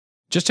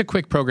Just a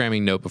quick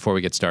programming note before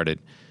we get started.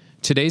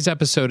 Today's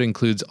episode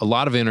includes a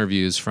lot of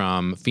interviews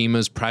from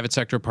FEMA's private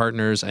sector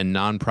partners and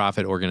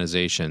nonprofit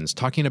organizations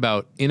talking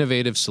about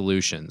innovative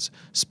solutions,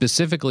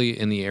 specifically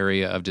in the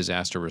area of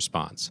disaster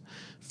response.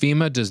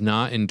 FEMA does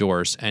not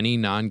endorse any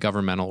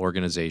non-governmental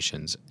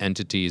organizations,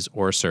 entities,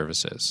 or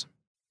services.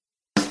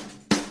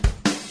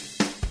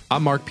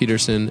 I'm Mark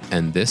Peterson,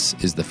 and this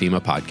is the FEMA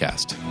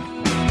Podcast.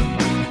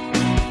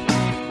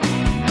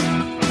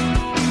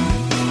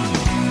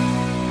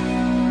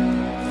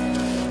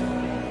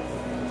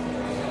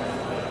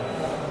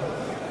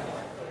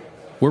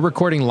 We're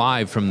recording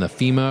live from the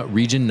FEMA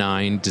Region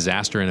 9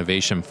 Disaster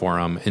Innovation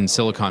Forum in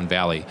Silicon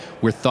Valley,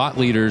 where thought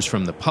leaders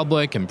from the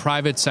public and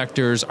private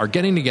sectors are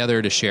getting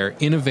together to share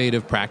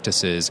innovative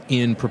practices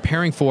in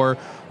preparing for,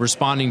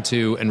 responding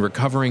to, and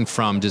recovering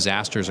from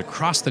disasters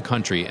across the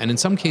country, and in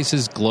some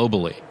cases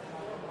globally.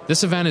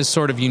 This event is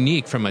sort of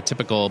unique from a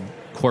typical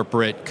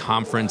corporate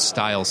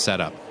conference-style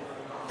setup.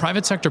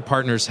 Private sector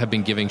partners have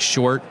been giving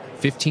short,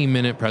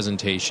 15-minute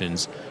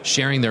presentations,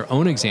 sharing their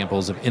own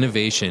examples of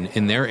innovation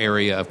in their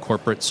area of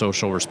corporate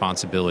social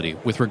responsibility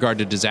with regard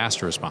to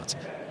disaster response.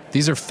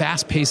 These are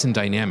fast-paced and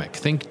dynamic.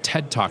 Think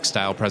TED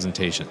Talk-style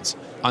presentations.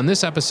 On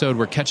this episode,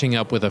 we're catching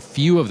up with a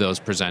few of those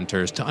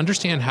presenters to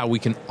understand how we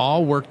can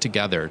all work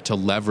together to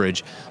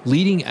leverage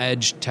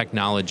leading-edge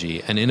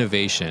technology and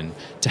innovation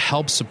to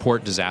help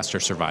support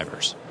disaster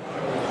survivors.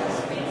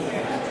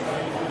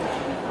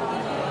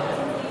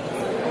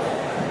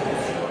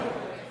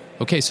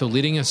 Okay, so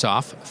leading us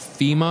off,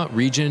 FEMA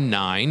Region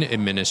 9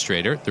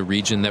 Administrator, the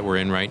region that we're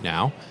in right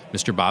now,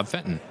 Mr. Bob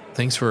Fenton.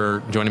 Thanks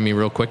for joining me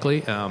real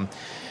quickly.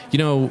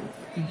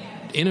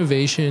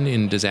 Innovation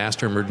in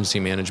disaster emergency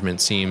management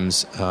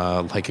seems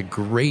like a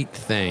great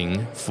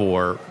thing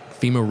for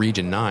FEMA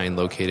Region 9,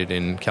 located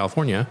in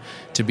California,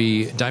 to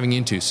be diving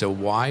into. So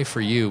why, for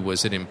you,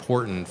 was it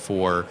important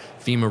for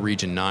FEMA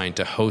Region 9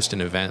 to host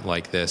an event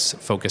like this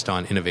focused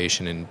on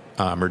innovation in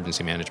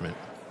emergency management?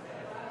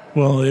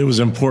 Well, it was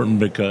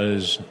important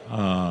because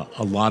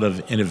a lot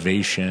of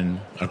innovation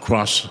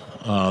across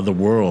the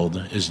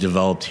world is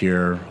developed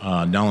here,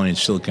 not only in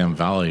Silicon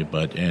Valley,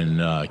 but in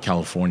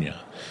California.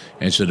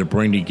 And so to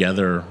bring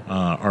together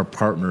our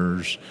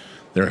partners,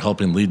 they're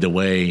helping lead the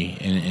way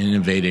in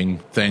innovating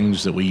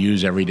things that we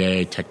use every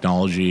day,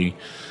 technology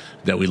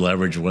that we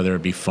leverage, whether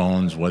it be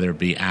phones, whether it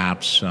be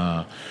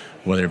apps,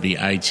 whether it be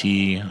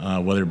IT,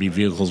 whether it be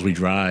vehicles we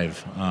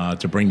drive,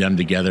 to bring them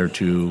together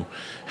to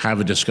have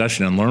a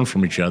discussion and learn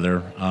from each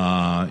other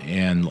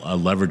and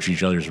leverage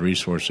each other's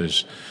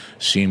resources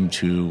seem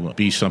to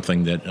be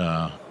something that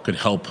could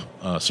help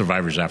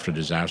survivors after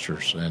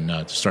disasters. And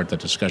to start that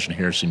discussion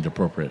here seemed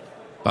appropriate.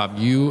 Bob,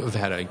 you have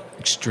had an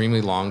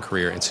extremely long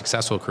career and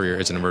successful career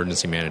as an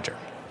emergency manager.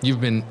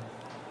 You've been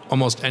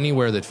almost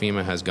anywhere that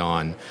FEMA has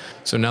gone.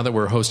 So now that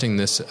we're hosting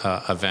this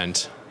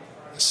event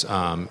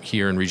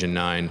here in Region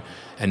 9,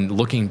 and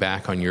looking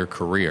back on your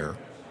career,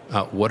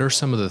 what are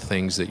some of the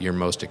things that you're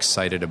most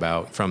excited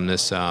about from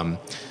this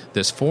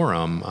this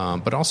forum,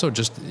 but also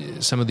just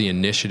some of the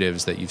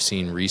initiatives that you've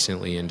seen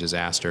recently in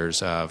disasters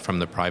from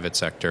the private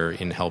sector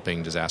in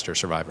helping disaster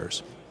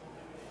survivors?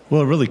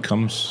 Well, it really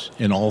comes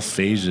in all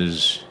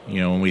phases.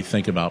 When we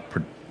think about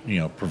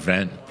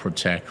prevent,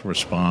 protect,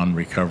 respond,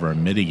 recover,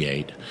 and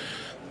mitigate,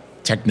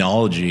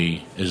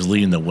 technology is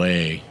leading the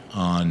way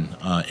on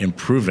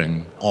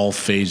improving all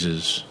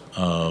phases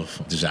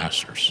of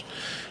disasters.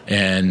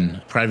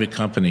 And private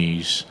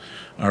companies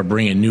are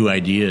bringing new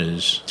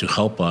ideas to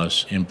help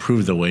us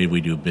improve the way we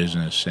do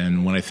business.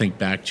 And when I think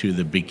back to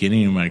the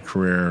beginning of my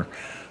career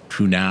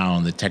to now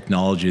and the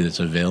technology that's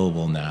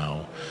available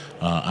now,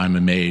 I'm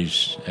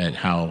amazed at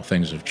how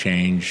things have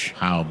changed,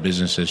 how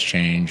business has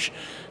changed,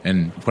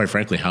 and quite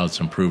frankly, how it's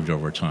improved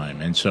over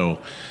time. And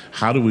so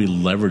how do we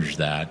leverage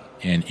that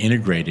and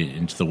integrate it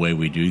into the way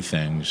we do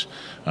things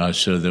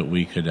so that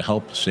we could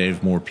help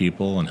save more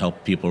people and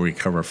help people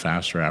recover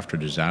faster after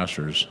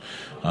disasters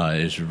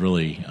is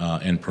really,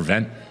 and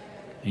prevent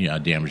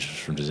damages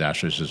from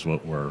disasters is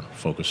what we're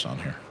focused on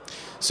here.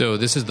 So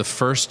this is the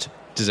first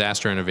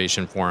Disaster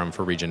Innovation Forum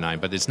for Region 9,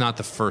 but it's not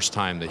the first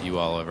time that you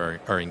all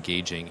are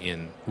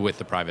engaging with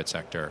the private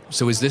sector.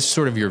 So is this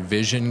sort of your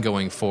vision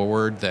going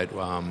forward, that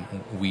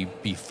we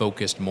be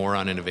focused more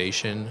on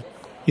innovation?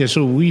 Yeah,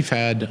 so we've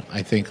had,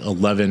 I think,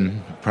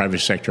 11 private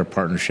sector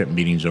partnership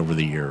meetings over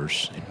the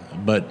years.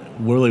 But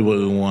really what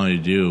we want to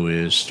do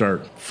is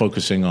start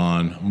focusing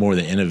on more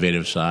the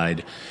innovative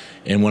side.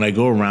 And when I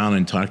go around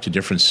and talk to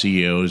different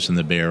CEOs in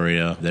the Bay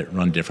Area that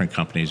run different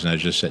companies, and I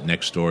was just at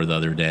Next Door the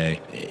other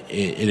day,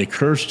 it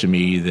occurs to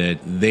me that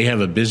they have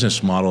a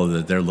business model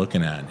that they're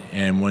looking at.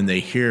 And when they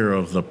hear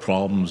of the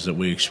problems that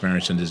we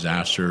experience in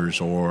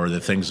disasters or the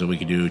things that we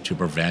can do to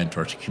prevent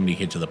or to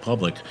communicate to the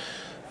public,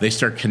 they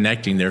start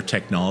connecting their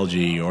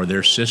technology or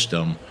their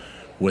system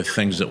with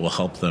things that will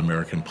help the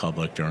American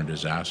public during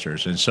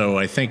disasters. And so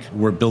I think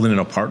we're building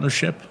a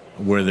partnership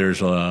where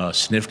there's a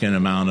significant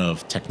amount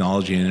of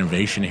technology and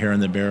innovation here in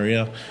the Bay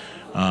Area,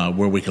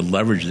 where we could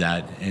leverage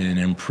that and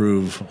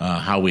improve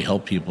how we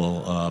help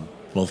people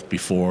both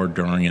before,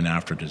 during, and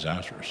after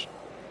disasters.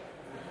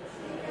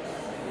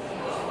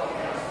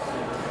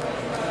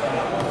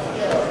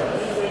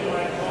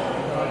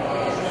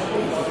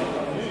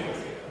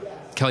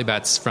 Kelly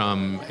Betts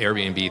from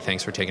Airbnb,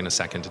 thanks for taking a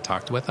second to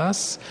talk with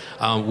us.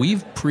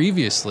 We've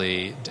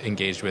previously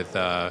engaged with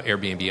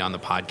Airbnb on the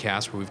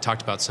podcast where we've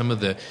talked about some of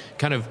the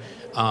kind of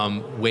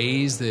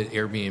ways that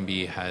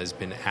Airbnb has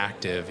been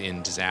active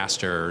in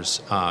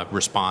disasters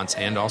response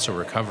and also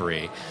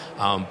recovery.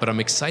 But I'm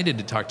excited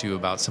to talk to you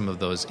about some of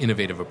those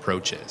innovative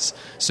approaches.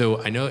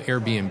 So I know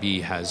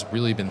Airbnb has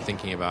really been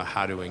thinking about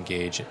how to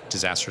engage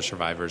disaster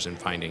survivors in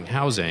finding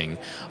housing.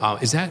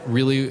 Is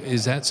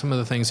that some of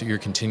the things that you're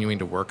continuing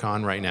to work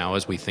on right now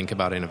as we think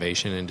about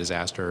innovation in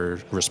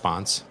disaster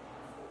response?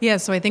 Yeah,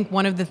 so I think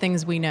one of the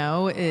things we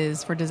know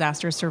is for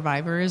disaster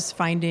survivors,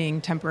 finding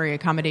temporary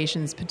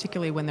accommodations,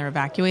 particularly when they're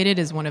evacuated,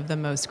 is one of the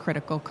most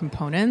critical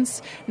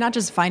components. Not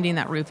just finding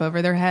that roof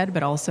over their head,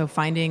 but also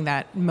finding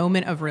that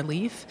moment of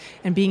relief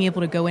and being able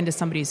to go into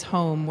somebody's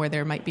home where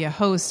there might be a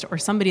host or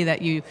somebody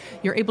that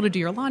you're able to do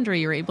your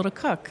laundry, you're able to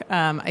cook,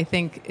 I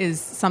think is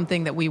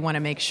something that we want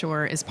to make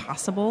sure is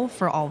possible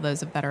for all those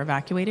that are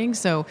evacuating.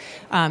 So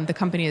the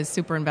company is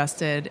super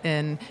invested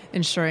in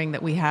ensuring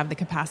that we have the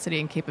capacity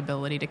and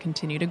capability to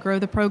continue to grow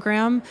the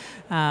program.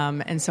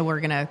 And so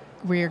we're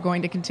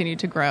going to continue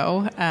to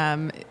grow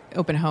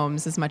open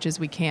homes as much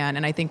as we can.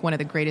 And I think one of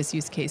the greatest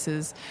use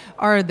cases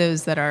are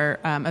those that are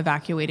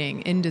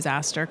evacuating in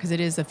disaster, because it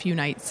is a few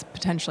nights,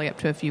 potentially up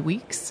to a few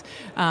weeks.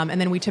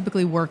 And then we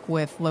typically work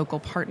with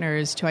local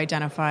partners to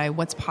identify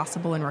what's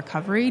possible in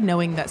recovery,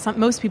 knowing that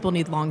most people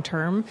need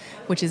long-term,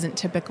 which isn't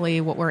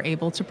typically what we're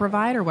able to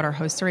provide or what our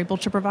hosts are able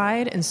to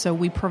provide. And so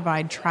we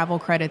provide travel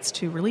credits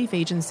to relief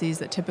agencies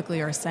that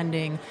typically are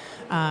sending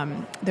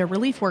their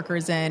relief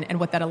workers in. And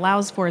what that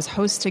allows for is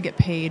hosts to get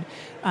paid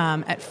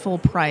at full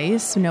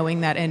price,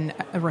 knowing that in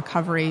a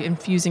recovery,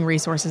 infusing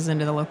resources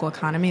into the local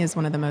economy is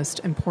one of the most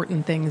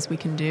important things we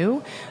can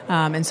do.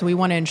 And so we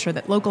want to ensure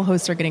that local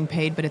hosts are getting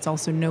paid, but it's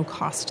also no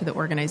cost to the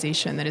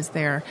organization that is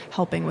there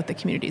helping with the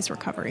community's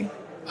recovery.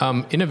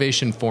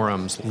 Innovation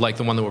forums like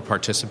the one that we're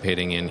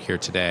participating in here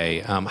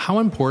today, how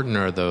important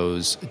are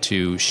those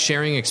to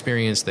sharing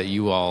experience that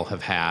you all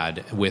have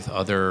had with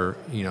other,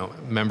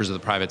 members of the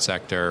private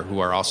sector who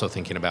are also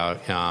thinking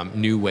about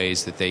new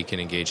ways that they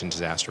can engage in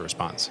disaster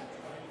response?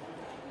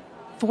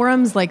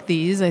 Forums like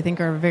these, I think,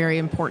 are very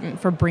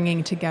important for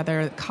bringing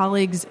together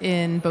colleagues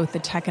in both the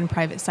tech and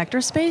private sector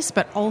space,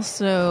 but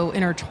also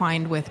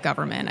intertwined with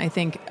government. I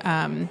think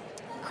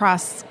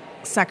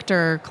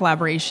cross-sector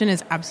collaboration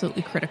is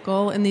absolutely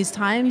critical in these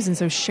times. And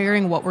so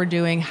sharing what we're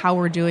doing, how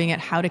we're doing it,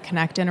 how to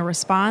connect in a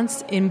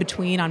response in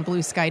between on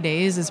blue sky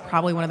days is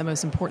probably one of the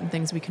most important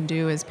things we can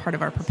do as part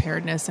of our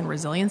preparedness and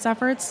resilience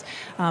efforts.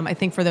 I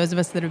think for those of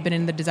us that have been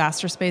in the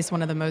disaster space,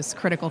 one of the most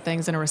critical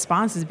things in a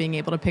response is being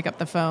able to pick up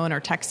the phone or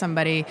text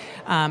somebody.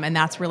 And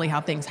that's really how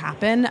things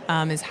happen,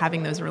 is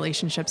having those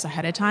relationships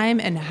ahead of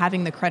time and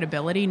having the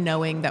credibility,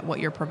 knowing that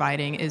what you're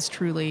providing is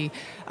truly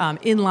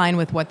in line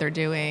with what they're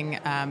doing.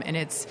 And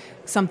it's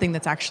something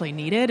that's actually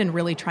needed, and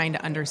really trying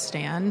to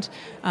understand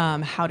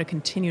how to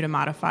continue to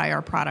modify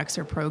our products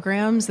or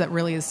programs that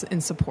really is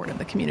in support of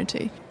the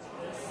community.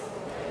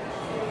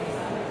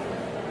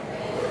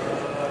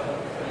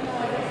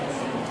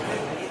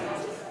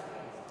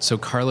 So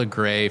Carla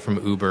Gray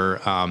from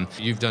Uber,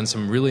 you've done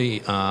some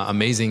really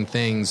amazing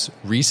things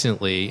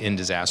recently in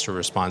disaster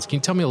response. Can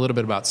you tell me a little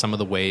bit about some of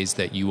the ways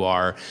that you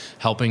are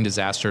helping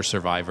disaster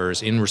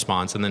survivors in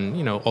response and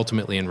then,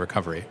 ultimately in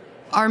recovery?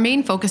 Our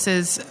main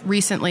focuses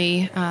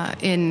recently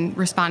in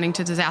responding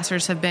to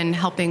disasters have been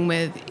helping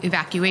with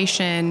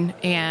evacuation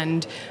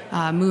and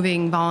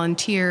moving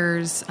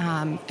volunteers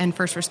and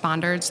first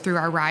responders through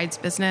our rides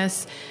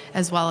business,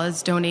 as well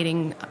as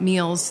donating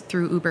meals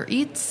through Uber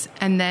Eats.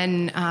 And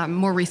then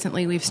more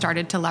recently, we've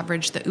started to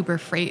leverage the Uber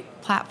Freight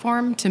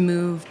platform to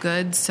move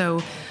goods.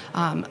 So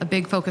a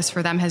big focus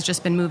for them has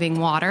just been moving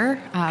water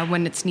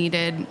when it's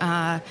needed.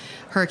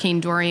 Hurricane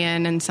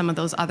Dorian and some of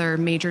those other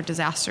major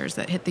disasters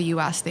that hit the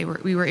U.S.,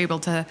 we were able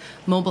to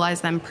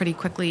mobilize them pretty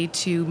quickly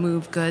to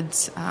move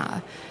goods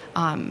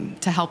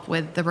to help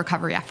with the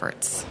recovery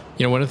efforts.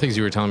 One of the things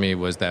you were telling me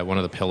was that one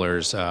of the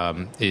pillars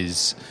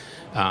is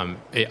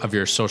of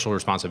your social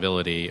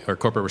responsibility or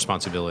corporate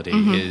responsibility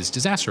is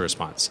disaster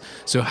response.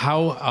 So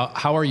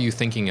how are you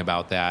thinking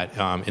about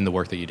that in the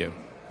work that you do?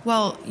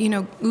 Well,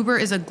 Uber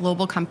is a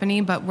global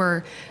company, but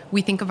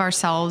we think of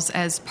ourselves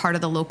as part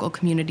of the local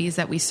communities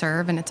that we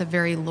serve, and it's a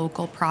very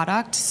local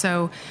product.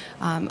 So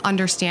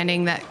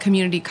understanding that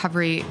community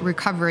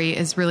recovery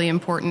is really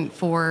important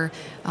for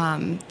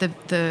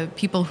the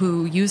people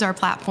who use our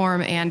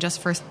platform and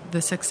just for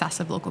the success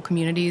of local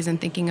communities,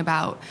 and thinking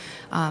about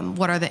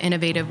what are the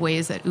innovative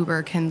ways that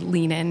Uber can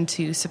lean in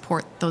to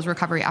support those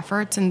recovery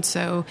efforts. And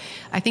so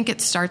I think it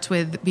starts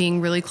with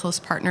being really close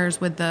partners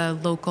with the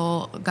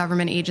local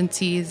government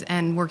agencies communities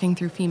and working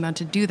through FEMA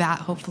to do that,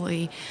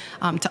 hopefully,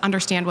 to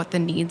understand what the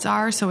needs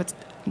are. So it's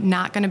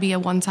not going to be a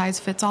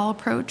one-size-fits-all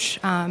approach.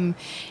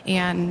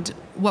 And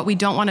what we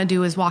don't want to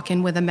do is walk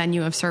in with a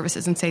menu of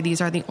services and say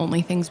these are the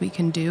only things we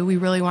can do. We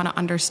really want to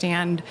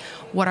understand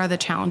what are the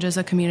challenges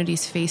a community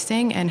is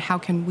facing and how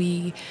can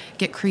we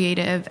get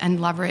creative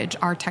and leverage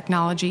our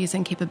technologies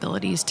and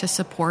capabilities to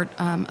support,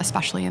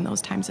 especially in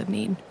those times of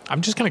need.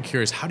 I'm just kind of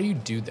curious, how do you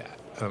do that?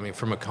 I mean,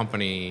 from a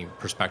company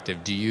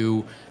perspective, do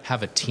you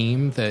have a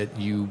team that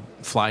you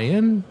fly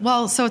in?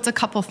 Well, so it's a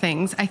couple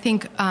things. I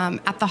think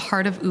at the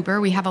heart of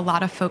Uber, we have a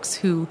lot of folks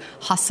who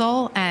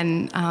hustle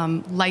and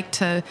like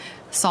to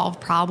solve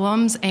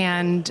problems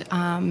and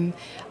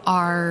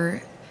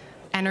are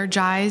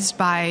energized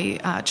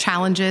by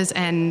challenges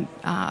and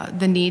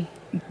the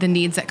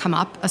needs that come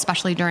up,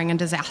 especially during a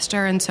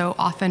disaster. And so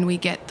often we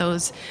get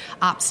those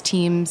ops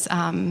teams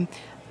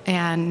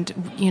and,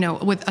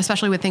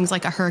 especially with things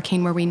like a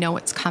hurricane where we know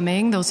it's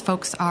coming, those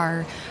folks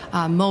are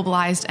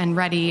mobilized and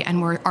ready,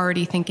 and we're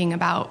already thinking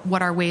about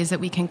what are ways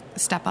that we can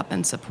step up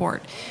and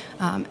support.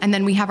 And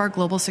then we have our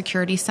Global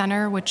Security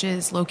Center, which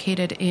is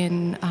located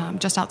in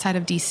just outside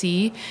of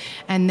D.C.,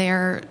 and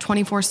they're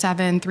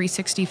 24/7,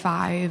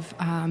 365,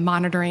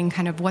 monitoring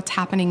kind of what's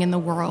happening in the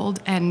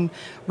world and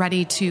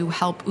ready to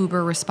help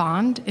Uber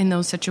respond in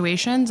those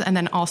situations, and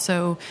then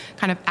also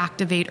kind of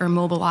activate or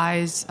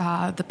mobilize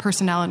the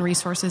personnel and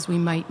resources we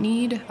might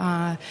need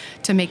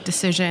to make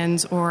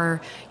decisions or,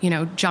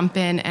 jump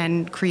in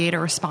and create a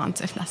response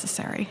if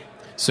necessary.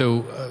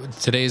 So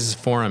today's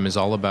forum is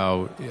all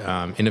about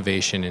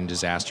innovation in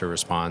disaster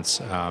response.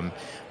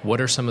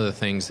 What are some of the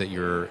things that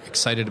you're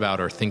excited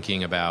about or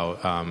thinking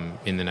about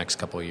in the next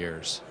couple of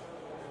years?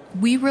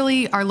 We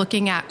really are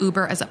looking at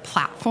Uber as a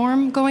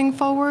platform going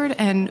forward,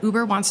 and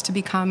Uber wants to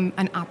become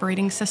an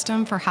operating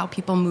system for how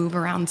people move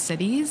around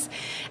cities.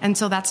 And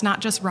so that's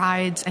not just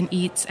rides and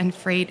eats and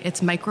freight,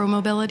 it's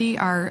micromobility,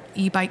 our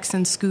e-bikes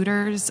and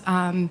scooters.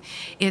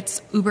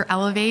 It's Uber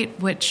Elevate,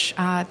 which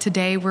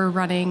today we're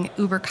running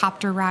Uber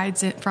copter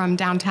rides from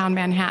downtown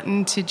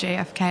Manhattan to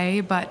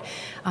JFK, but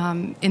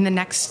in the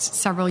next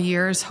several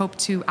years hope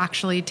to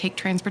actually take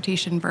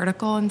transportation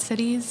vertical in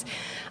cities.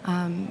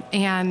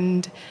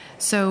 And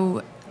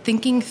so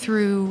thinking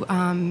through,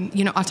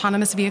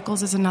 autonomous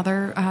vehicles is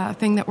another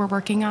thing that we're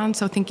working on.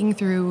 So thinking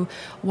through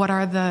what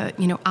are the,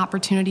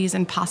 opportunities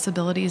and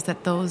possibilities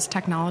that those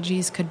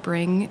technologies could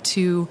bring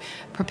to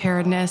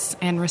preparedness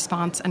and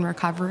response and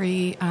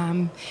recovery.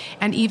 And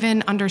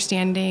even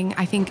understanding,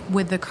 I think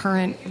with the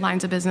current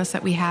lines of business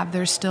that we have,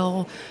 there's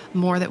still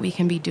more that we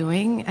can be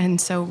doing.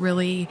 And so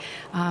really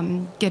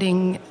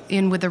getting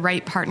in with the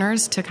right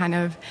partners to kind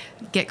of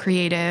get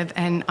creative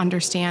and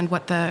understand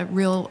what the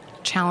real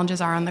challenges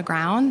are on the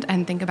ground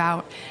and think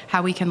about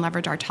how we can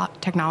leverage our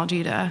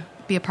technology to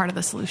be a part of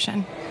the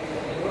solution.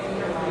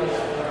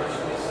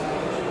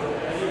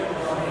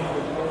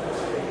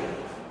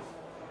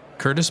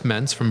 Curtis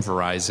Mentz from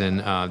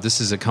Verizon.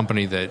 This is a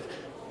company that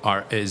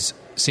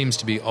seems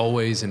to be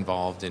always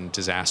involved in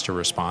disaster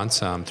response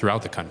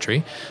throughout the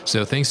country.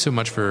 So thanks so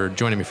much for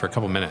joining me for a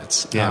couple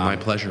minutes. Yeah, my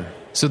pleasure.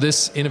 So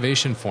this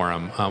innovation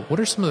forum, what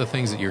are some of the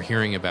things that you're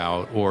hearing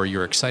about or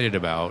you're excited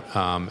about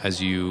as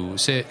you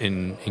sit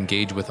and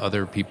engage with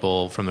other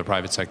people from the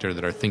private sector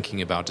that are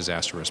thinking about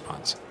disaster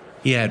response?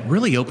 Yeah, it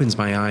really opens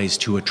my eyes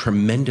to a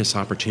tremendous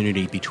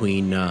opportunity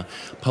between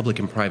public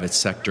and private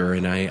sector.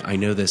 And I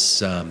know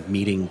this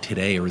meeting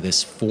today, or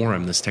this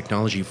forum, this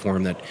technology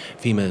forum that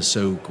FEMA is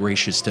so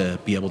gracious to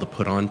be able to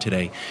put on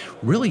today,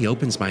 really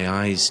opens my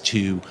eyes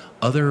to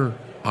other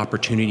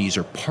opportunities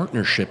or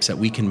partnerships that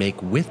we can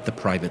make with the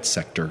private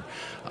sector,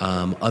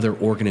 other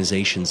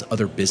organizations,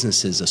 other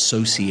businesses,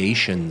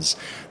 associations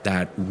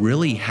that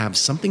really have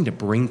something to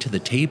bring to the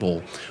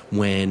table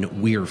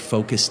when we are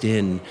focused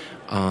in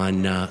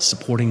on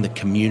supporting the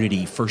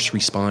community, first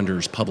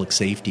responders, public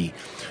safety.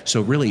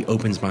 So it really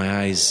opens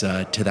my eyes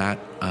to that,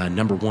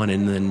 number one.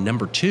 And then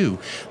number two,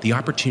 the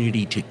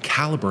opportunity to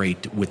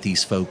calibrate with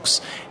these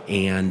folks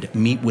and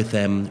meet with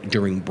them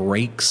during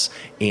breaks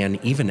and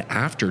even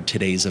after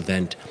today's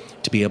event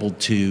to be able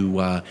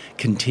to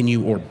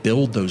continue or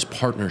build those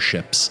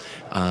partnerships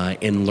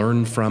and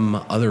learn from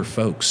other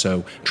folks.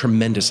 So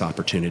tremendous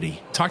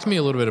opportunity. Talk to me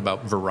a little bit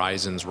about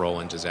Verizon's role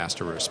in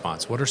disaster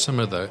response. What are some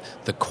of the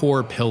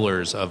core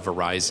pillars of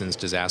Verizon's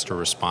disaster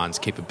response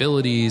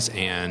capabilities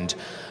and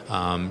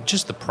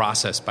just the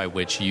process by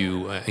which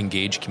you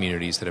engage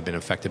communities that have been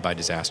affected by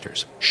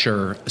disasters?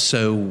 Sure.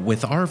 So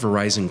with our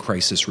Verizon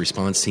Crisis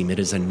Response Team, it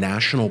is a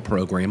national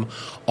program,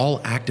 all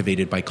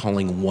activated by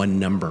calling one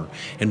number.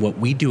 And what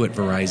we do at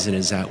Verizon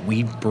is that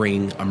we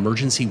bring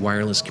emergency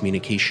wireless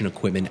communication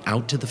equipment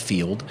out to the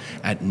field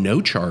at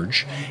no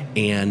charge,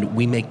 and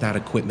we make that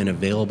equipment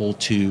available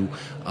to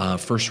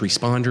first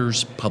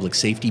responders, public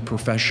safety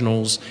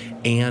professionals,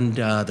 and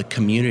the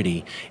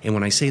community. And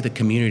when I say the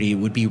community, it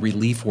would be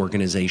relief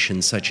organizations,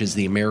 organizations such as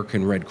the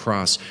American Red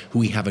Cross, who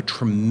we have a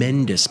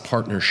tremendous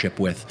partnership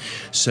with.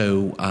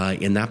 So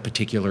in that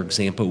particular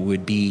example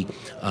would be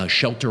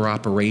shelter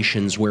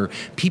operations where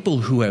people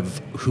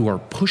who are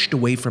pushed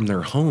away from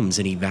their homes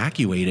and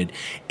evacuated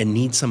and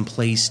need some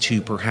place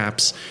to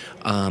perhaps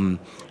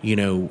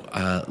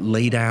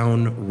lay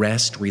down,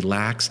 rest,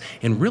 relax,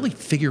 and really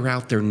figure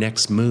out their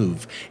next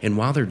move. And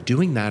while they're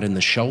doing that in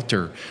the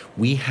shelter,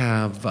 we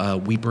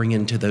bring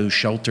into those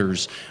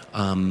shelters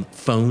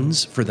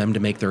phones for them to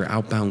make their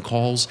outbound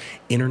calls,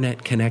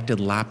 internet-connected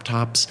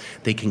laptops.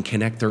 They can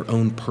connect their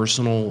own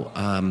personal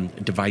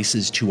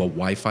devices to a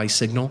Wi-Fi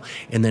signal,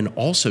 and then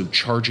also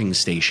charging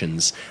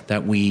stations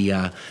that we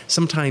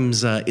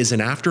sometimes is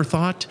an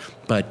afterthought,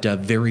 but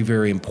very,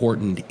 very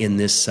important in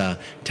this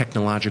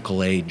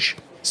technological age.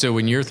 So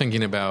when you're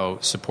thinking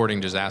about supporting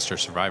disaster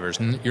survivors,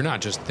 you're not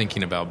just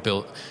thinking about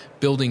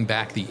building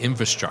back the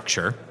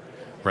infrastructure,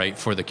 right,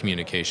 for the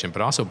communication,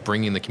 but also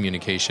bringing the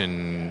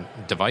communication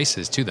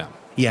devices to them.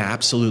 Yeah,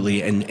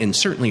 absolutely. And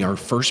certainly our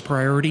first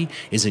priority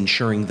is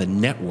ensuring the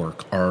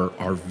network,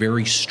 our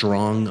very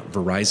strong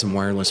Verizon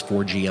Wireless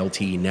 4G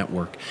LTE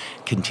network,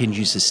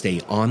 continues to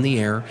stay on the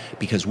air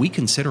because we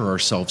consider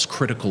ourselves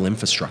critical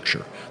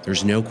infrastructure.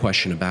 There's no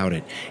question about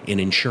it. In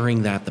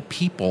ensuring that the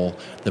people,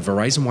 the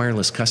Verizon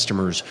Wireless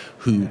customers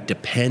who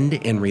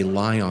depend and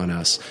rely on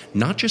us,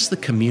 not just the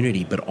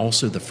community, but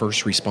also the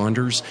first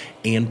responders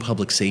and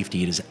public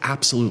safety, it is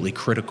absolutely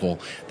critical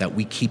that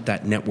we keep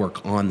that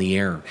network on the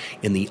air.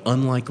 In the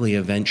unlikely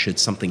event should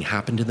something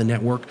happen to the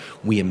network,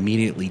 we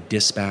immediately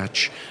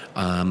dispatch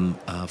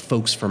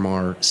folks from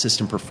our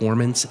system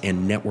performance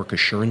and network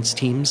assurance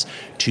teams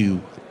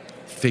to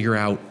figure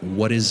out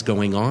what is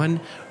going on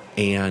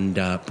and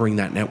bring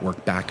that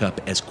network back up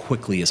as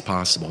quickly as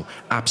possible.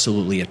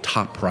 Absolutely a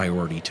top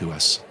priority to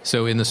us.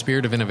 So in the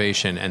spirit of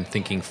innovation and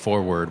thinking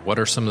forward, what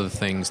are some of the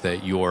things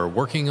that you're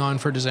working on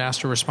for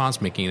disaster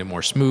response, making it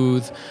more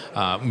smooth,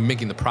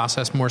 making the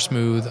process more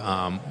smooth?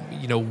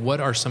 What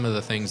are some of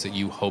the things that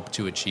you hope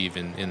to achieve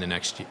in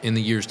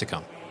the years to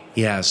come?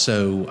 Yeah,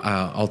 so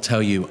I'll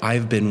tell you,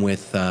 I've been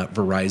with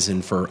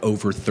Verizon for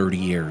over 30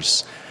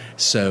 years.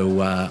 So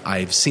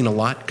I've seen a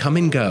lot come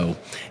and go,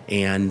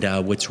 and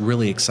what's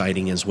really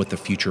exciting is what the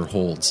future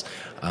holds.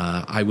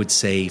 I would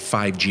say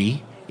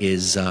 5G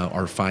is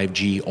our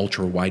 5G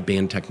ultra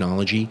wideband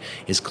technology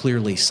is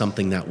clearly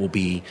something that will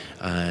be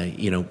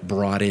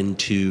brought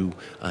into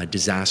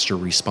disaster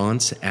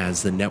response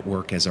as our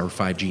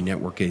 5G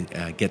network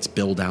gets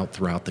built out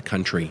throughout the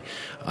country.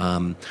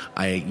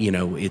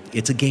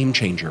 It's a game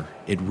changer.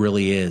 It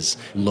really is.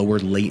 Lower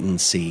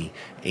latency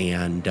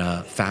and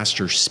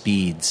faster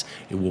speeds.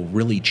 It will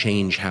really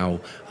change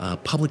how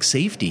public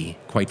safety,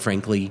 quite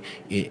frankly,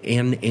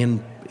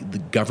 and the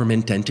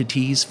government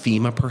entities,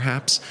 FEMA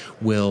perhaps,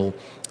 will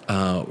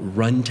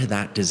run to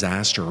that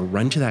disaster or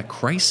run to that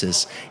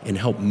crisis and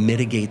help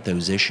mitigate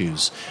those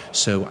issues.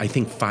 So I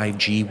think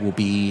 5G will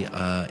be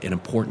an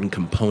important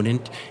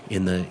component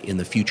in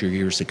the future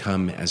years to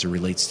come as it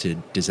relates to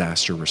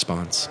disaster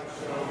response.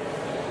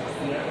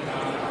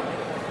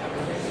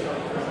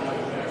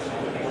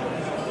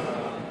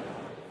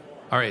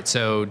 All right,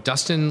 so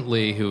Dustin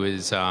Lee, who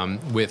is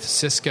with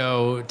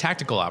Cisco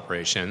Tactical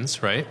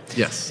Operations, right?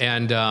 Yes.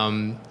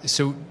 And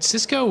so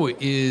Cisco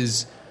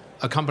is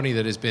a company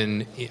that has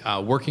been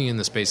working in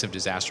the space of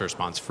disaster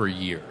response for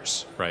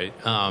years, right?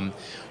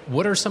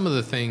 What are some of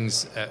the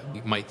things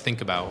you might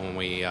think about when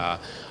we are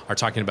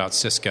talking about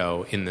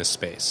Cisco in this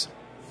space?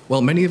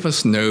 Well, many of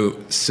us know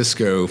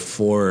Cisco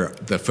for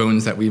the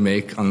phones that we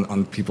make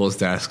on people's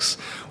desks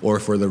or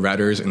for the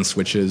routers and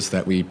switches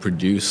that we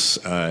produce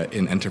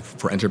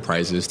for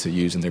enterprises to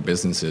use in their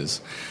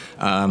businesses.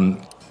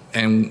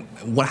 And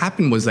what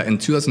happened was that in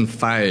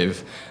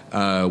 2005,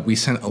 we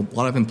sent a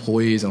lot of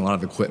employees and a lot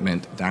of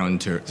equipment down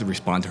to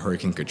respond to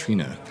Hurricane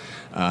Katrina.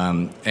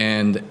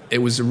 And it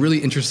was a really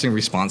interesting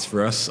response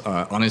for us.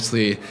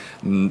 Honestly,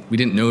 we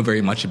didn't know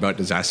very much about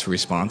disaster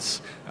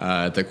response.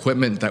 The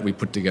equipment that we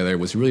put together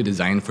was really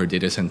designed for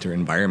data center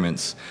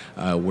environments,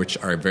 which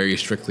are very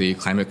strictly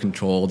climate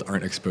controlled,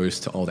 aren't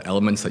exposed to all the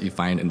elements that you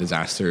find in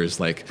disasters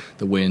like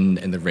the wind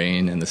and the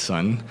rain and the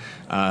sun.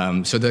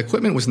 So the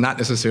equipment was not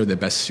necessarily the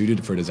best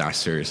suited for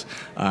disasters.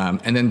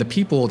 And then the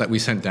people that we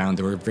sent down,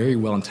 they were very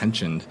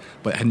well-intentioned,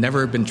 but had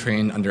never been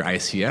trained under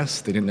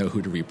ICS. They didn't know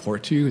who to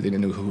report to. They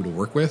didn't know who to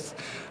work with.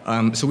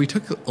 So we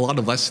took a lot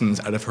of lessons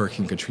out of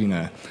Hurricane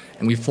Katrina,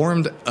 and we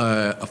formed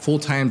a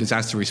full-time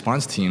disaster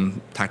response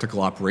team,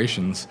 Tactical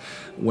Operations,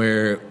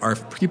 where our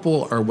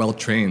people are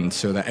well-trained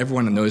so that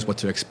everyone knows what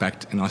to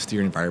expect in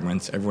austere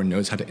environments. Everyone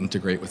knows how to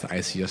integrate with the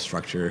ICS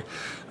structure.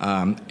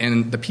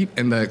 And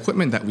the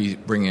equipment that we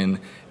bring in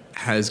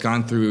has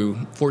gone through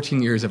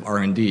 14 years of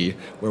R&D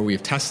where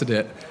we've tested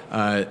it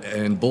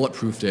and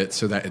bulletproofed it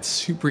so that it's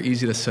super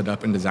easy to set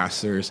up in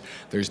disasters.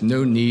 There's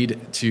no need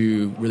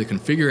to really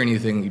configure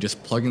anything. You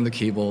just plug in the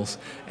cables,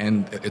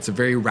 and it's a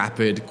very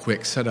rapid,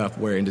 quick setup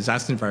where in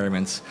disaster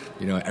environments,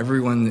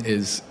 everyone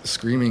is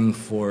screaming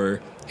for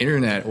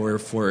internet or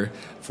for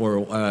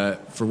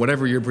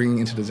whatever you're bringing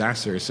into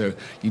disaster. So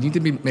you need to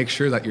make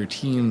sure that your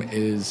team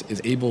is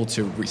able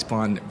to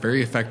respond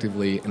very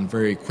effectively and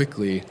very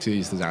quickly to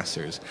these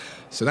disasters.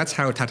 So that's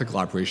how tactical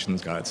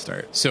operations got its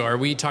start. So are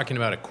we talking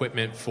about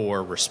equipment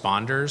for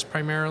responders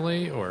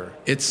primarily, or?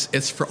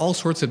 It's for all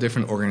sorts of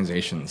different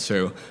organizations.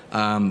 So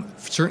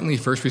certainly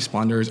first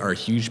responders are a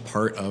huge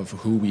part of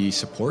who we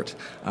support.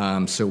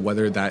 So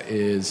whether that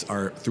is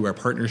through our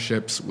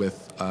partnerships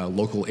with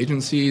local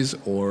agencies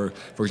or,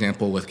 for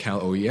example, with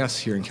Cal OES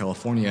here in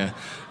California,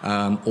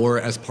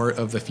 or as part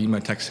of the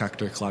FEMA tech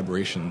sector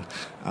collaboration.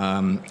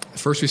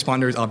 First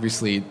responders,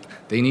 obviously,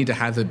 they need to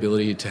have the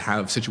ability to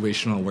have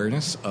situational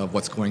awareness of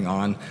what's going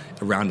on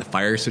around a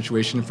fire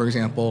situation, for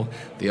example.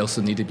 They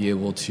also need to be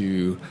able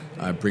to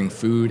bring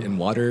food and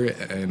water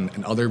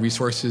and other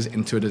resources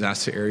into a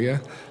disaster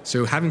area.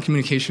 So having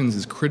communications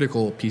is a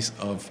critical piece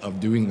of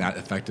doing that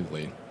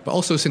effectively. But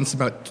also since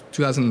about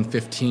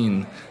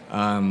 2015,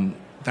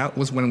 that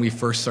was when we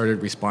first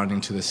started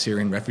responding to the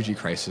Syrian refugee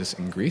crisis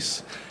in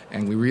Greece.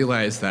 And we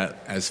realized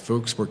that as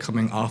folks were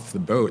coming off the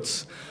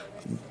boats,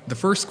 the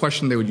first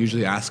question they would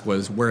usually ask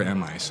was, where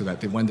am I? So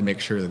that they wanted to make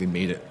sure that they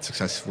made it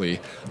successfully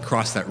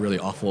across that really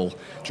awful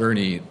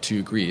journey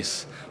to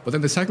Greece. But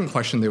then the second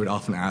question they would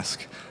often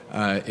ask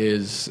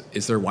is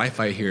there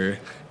Wi-Fi here?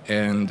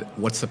 And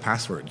what's the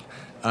password?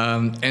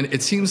 And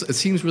it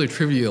seems really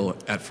trivial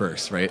at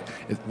first, right?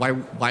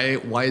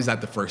 Why is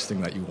that the first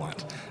thing that you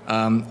want?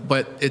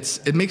 But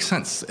it makes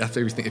sense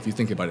if you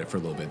think about it for a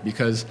little bit,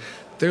 because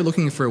they're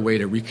looking for a way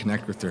to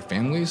reconnect with their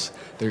families.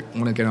 They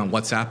want to get on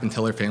WhatsApp and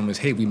tell their families,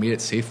 hey, we made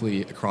it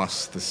safely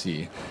across the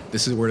sea.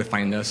 This is where to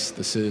find us.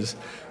 This is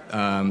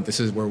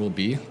where we'll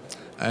be.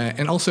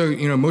 And also,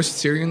 most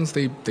Syrians,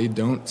 they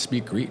don't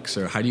speak Greek.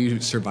 So how do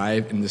you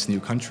survive in this new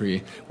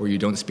country where you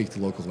don't speak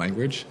the local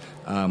language?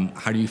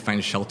 How do you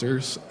find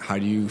shelters? How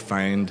do you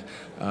find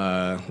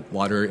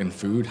water and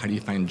food? How do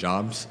you find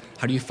jobs?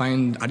 How do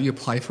you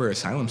apply for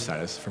asylum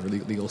status, for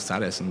legal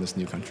status in this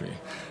new country?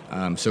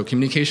 So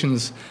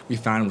communications, we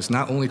found, was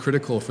not only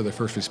critical for the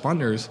first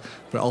responders,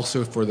 but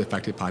also for the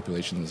affected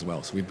populations as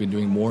well. So we've been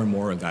doing more and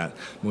more of that,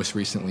 most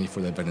recently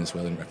for the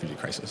Venezuelan refugee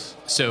crisis.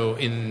 So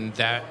in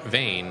that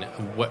vein,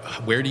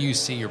 where do you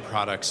see your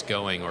products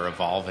going or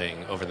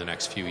evolving over the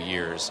next few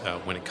years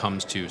when it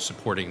comes to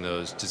supporting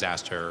those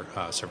disaster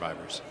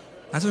survivors?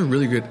 That's a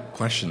really good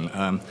question.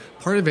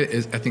 Part of it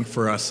is, I think,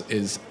 for us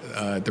is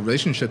the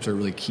relationships are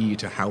really key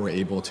to how we're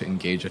able to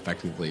engage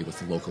effectively with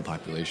the local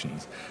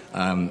populations.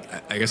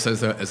 I guess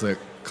as the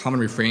common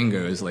refrain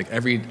goes, like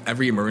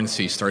every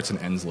emergency starts and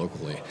ends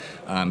locally.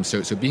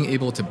 So being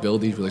able to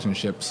build these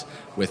relationships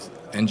with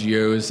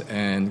NGOs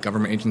and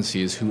government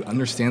agencies who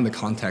understand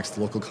the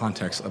local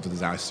context of the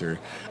disaster,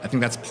 I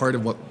think that's part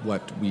of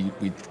what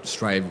we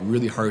strive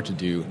really hard to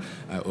do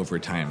over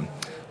time.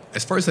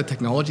 As far as the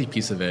technology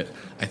piece of it,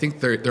 I think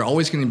there are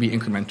always going to be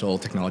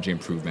incremental technology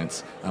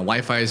improvements.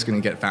 Wi-Fi is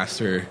going to get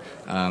faster.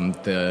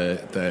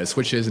 The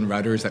switches and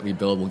routers that we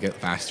build will get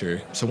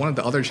faster. So one of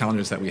the other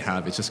challenges that we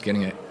have is just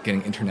getting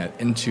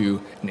internet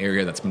into an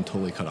area that's been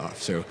totally cut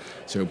off. So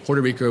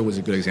Puerto Rico was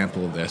a good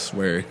example of this,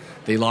 where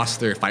they lost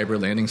their fiber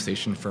landing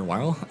station for a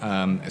while.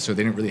 So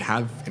they didn't really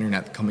have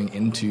internet coming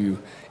into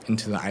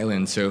the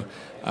island. So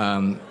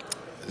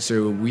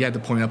we had to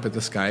point up at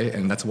the sky,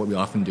 and that's what we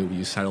often do. We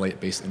use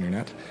satellite-based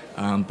internet.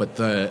 But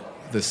the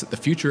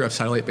future of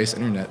satellite-based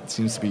internet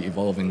seems to be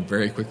evolving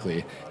very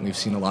quickly, and we've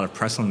seen a lot of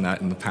press on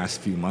that in the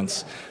past few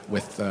months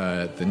with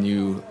the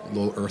new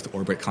low Earth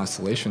orbit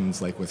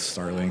constellations, like with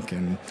Starlink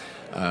and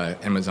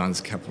Amazon's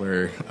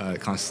Kepler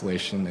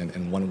constellation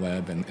and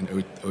OneWeb and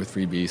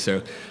O3b.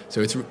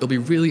 So it'll be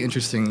really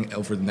interesting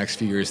over the next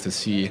few years to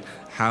see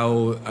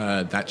how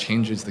that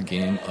changes the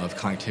game of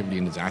connectivity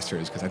in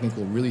disasters, because I think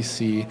we'll really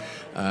see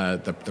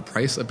the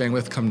price of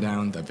bandwidth come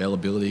down, the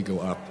availability go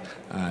up,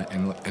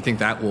 and I think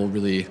that will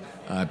really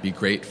be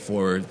great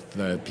for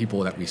the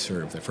people that we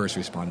serve, the first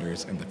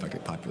responders and the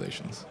affected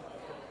populations.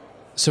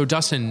 So,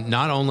 Dustin,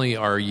 not only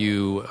are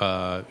you,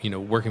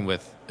 working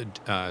with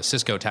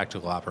Cisco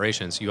Tactical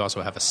Operations, you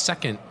also have a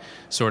second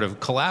sort of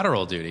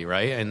collateral duty,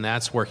 right? And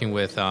that's working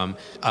with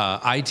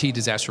IT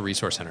Disaster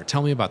Resource Center.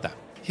 Tell me about that.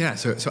 Yeah,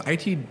 so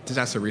IT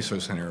Disaster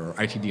Resource Center, or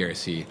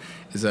ITDRC,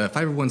 is a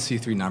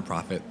 501c3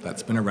 nonprofit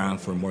that's been around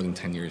for more than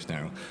 10 years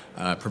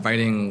now,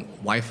 providing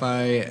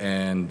Wi-Fi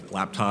and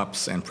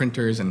laptops and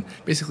printers and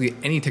basically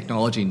any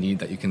technology need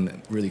that you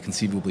can really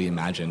conceivably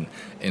imagine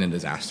in a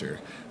disaster.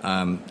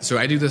 So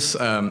I do this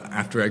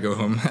after I go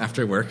home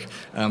after work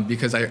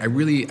because I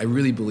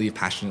really believe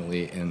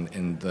passionately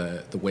in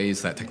the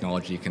ways that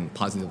technology can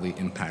positively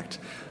impact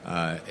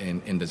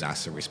in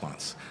disaster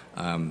response.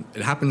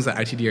 It happens that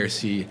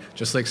ITDRC,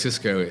 just like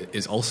Cisco,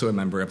 is also a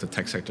member of the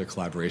tech sector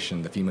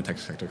collaboration, the FEMA tech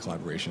sector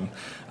collaboration.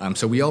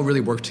 So we all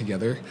really work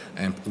together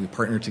and we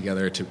partner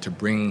together to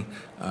bring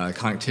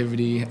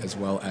connectivity as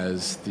well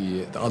as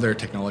the other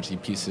technology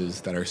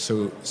pieces that are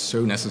so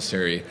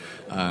necessary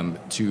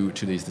to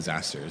these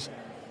disasters.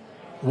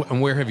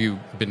 And where have you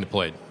been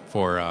deployed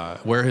for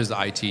where has the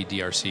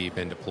ITDRC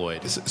been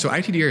deployed? So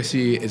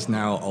ITDRC is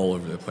now all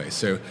over the place.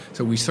 So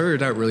we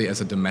started out really as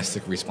a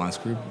domestic response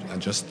group,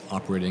 just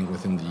operating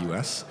within the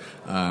U.S.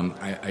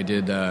 I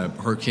did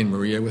Hurricane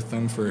Maria with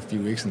them for a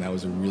few weeks, and that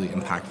was a really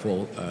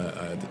impactful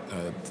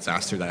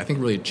disaster that I think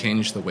really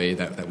changed the way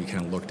that we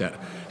kind of looked at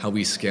how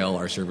we scale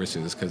our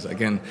services. Because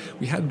again,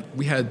 we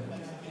had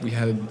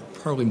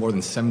probably more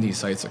than 70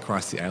 sites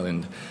across the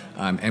island.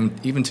 And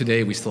even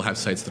today, we still have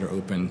sites that are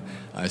open,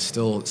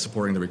 still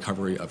supporting the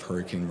recovery of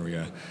Hurricane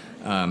Maria.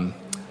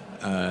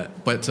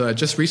 But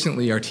just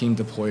recently, our team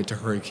deployed to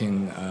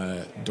Hurricane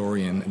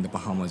Dorian in the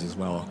Bahamas as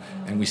well.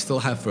 And we still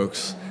have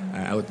folks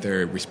out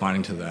there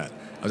responding to that.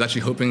 I was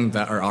actually hoping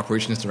that our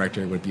operations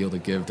director would be able to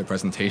give the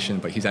presentation,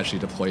 but he's actually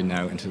deployed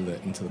now into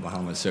the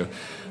Bahamas. So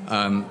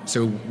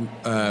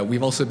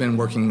we've also been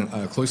working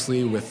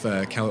closely with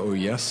Cal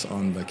OES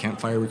on the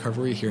campfire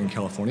recovery here in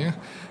California,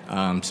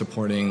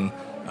 supporting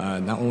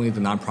not only the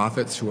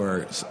nonprofits who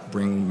are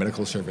bringing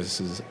medical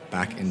services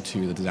back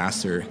into the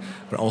disaster,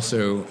 but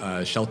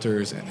also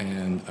shelters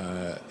and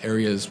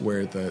areas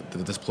where the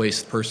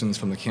displaced persons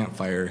from the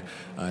campfire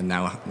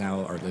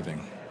now are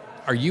living.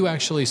 Are you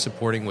actually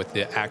supporting with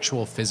the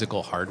actual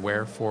physical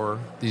hardware for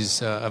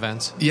these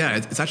events? Yeah,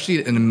 it's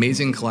actually an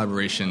amazing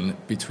collaboration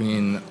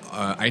between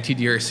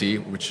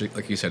ITDRC, which,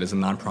 like you said, is a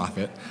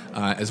nonprofit,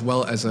 as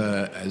well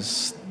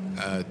as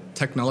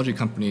technology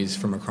companies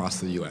from across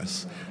the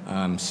U.S.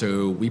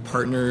 So we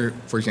partner,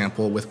 for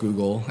example, with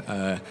Google,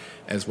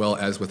 as well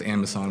as with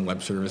Amazon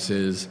Web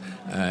Services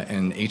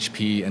and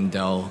HP and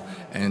Dell.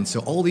 And so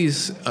all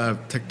these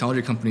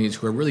technology companies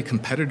who are really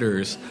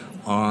competitors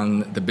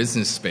on the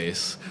business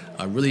space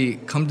really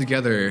come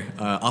together,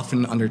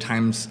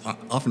 oftentimes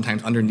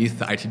underneath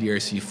the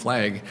ITDRC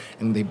flag,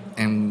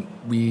 and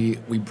we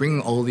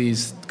bring all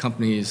these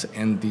companies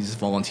and these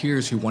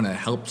volunteers who want to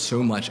help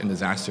so much in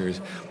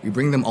disasters. We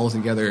bring them all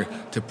together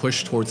to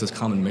push towards this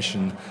common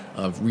mission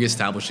of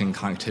reestablishing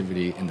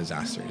connectivity in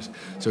disasters.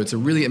 So it's a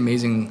really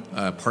amazing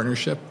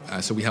partnership.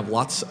 So we have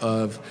lots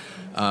of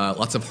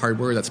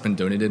hardware that's been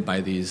donated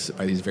by these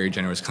very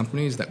generous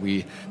companies that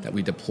we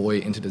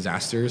deploy into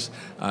disasters,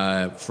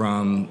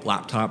 from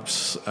laptops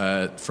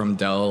from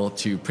Dell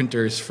to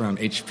printers from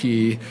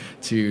HP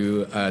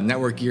to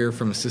network gear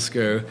from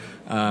Cisco.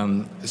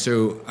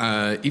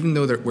 So even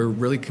though we're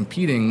really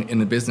competing in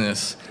the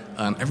business,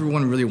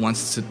 everyone really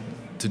wants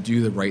to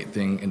do the right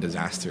thing in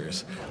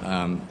disasters.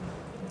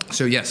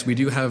 So yes, we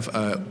do have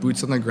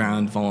boots on the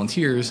ground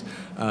volunteers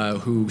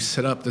who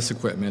set up this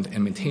equipment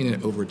and maintain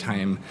it over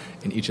time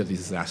in each of these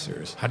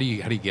disasters. How do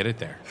you get it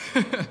there?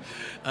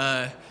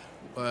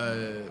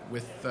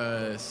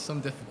 With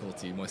some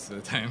difficulty most of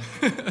the time.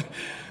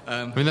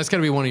 I mean, that's got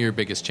to be one of your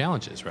biggest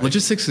challenges, right?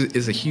 Logistics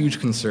is a huge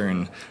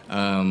concern,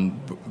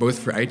 both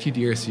for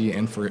ITDRC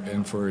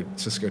and for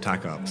Cisco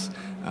TACOps.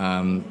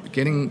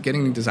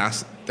 Getting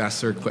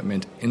disaster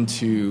equipment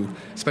into,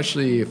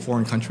 especially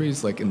foreign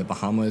countries like in the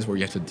Bahamas, where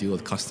you have to deal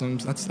with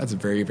customs, that's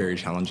very, very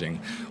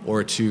challenging.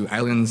 Or to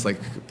islands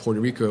like Puerto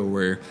Rico,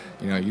 where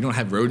you don't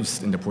have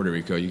roads into Puerto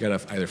Rico. You got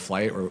to either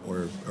fly it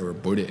or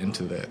boat it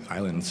into the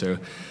island. So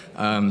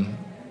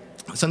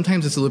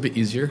sometimes it's a little bit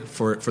easier.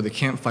 For the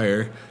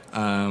campfire,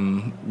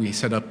 we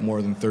set up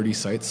more than 30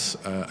 sites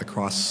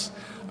across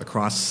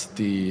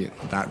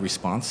that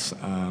response,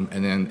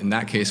 and then in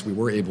that case we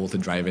were able to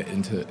drive it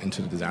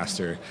into the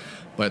disaster.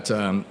 But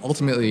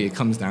ultimately it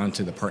comes down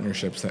to the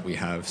partnerships that we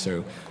have.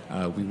 So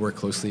we work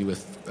closely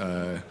with,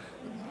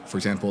 for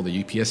example,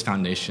 the UPS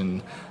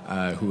Foundation,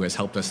 who has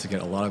helped us to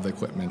get a lot of the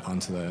equipment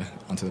onto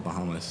the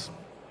Bahamas.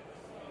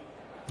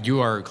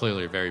 You are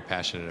clearly very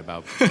passionate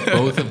about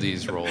both of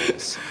these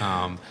roles.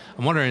 I'm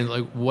wondering,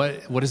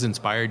 what has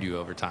inspired you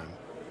over time?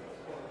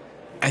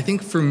 I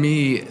think for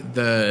me,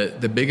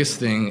 the biggest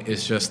thing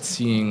is just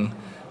seeing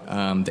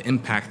the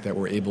impact that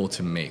we're able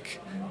to make.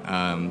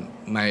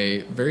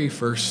 My very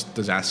first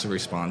disaster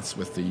response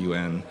with the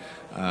UN,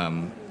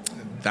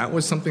 that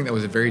was something that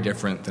was very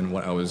different than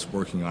what I was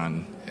working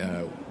on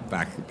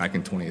back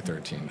in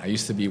 2013. I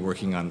used to be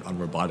working on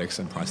robotics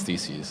and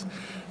prostheses.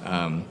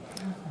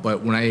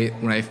 But when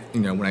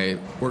I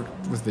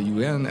worked with the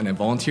UN and I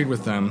volunteered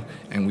with them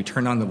and we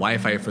turned on the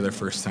Wi-Fi for the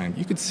first time,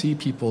 you could see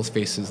people's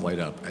faces light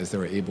up as they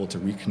were able to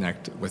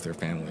reconnect with their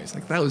families.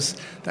 Like that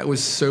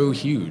was so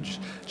huge.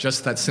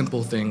 Just that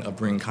simple thing of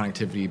bringing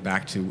connectivity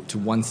back to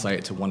one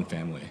site, to one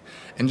family.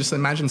 And just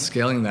imagine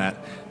scaling that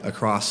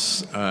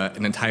across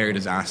an entire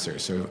disaster.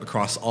 So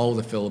across all of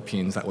the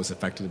Philippines that was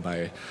affected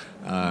by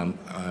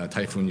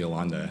Typhoon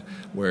Yolanda,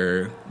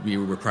 where we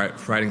were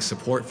providing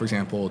support, for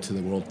example, to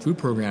the World Food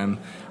Program,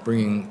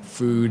 bringing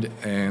food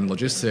and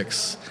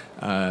logistics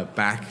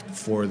back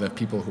for the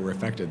people who were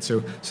affected. So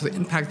the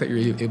impact that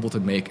you're able to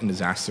make in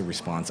disaster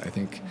response, I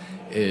think,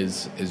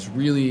 is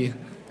really,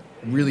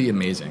 really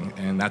amazing.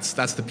 And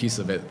that's the piece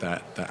of it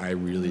that I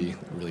really,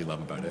 really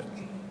love about it.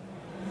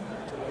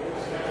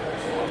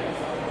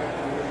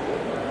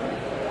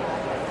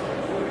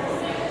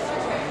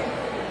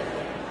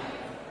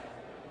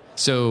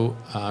 So,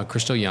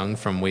 Crystal Young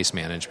from Waste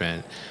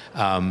Management,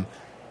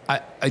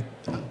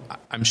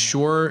 I'm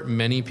sure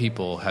many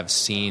people have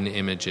seen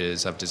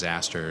images of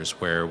disasters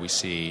where we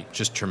see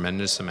just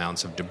tremendous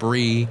amounts of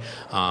debris.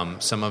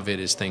 Some of it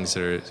is things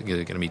that are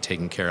going to be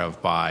taken care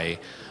of by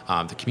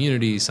the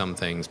community, some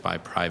things by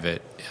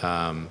private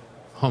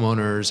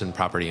homeowners and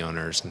property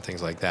owners and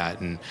things like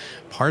that. And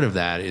part of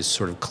that is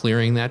sort of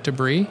clearing that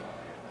debris,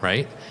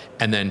 right?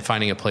 And then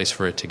finding a place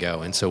for it to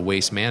go. And so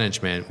waste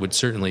management would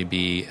certainly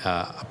be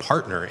a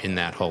partner in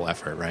that whole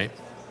effort, right?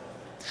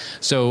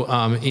 So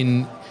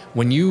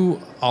when you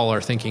all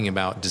are thinking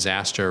about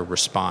disaster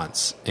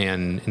response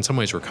and in some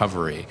ways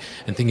recovery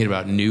and thinking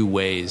about new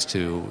ways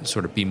to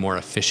sort of be more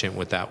efficient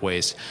with that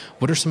waste,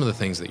 what are some of the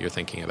things that you're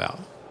thinking about?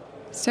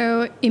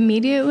 So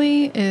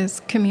immediately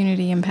is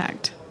community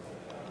impact.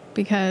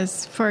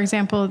 Because, for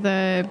example,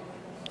 the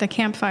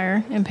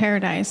campfire in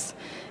Paradise,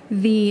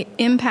 the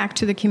impact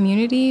to the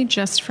community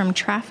just from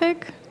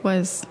traffic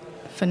was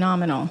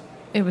phenomenal.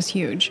 It was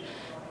huge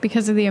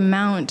because of the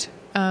amount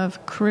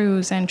of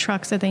crews and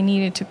trucks that they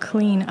needed to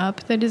clean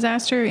up the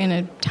disaster in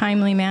a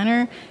timely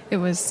manner. It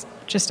was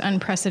just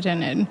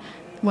unprecedented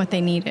what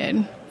they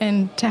needed.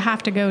 And to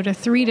have to go to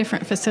 3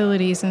 different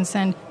facilities and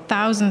send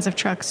thousands of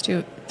trucks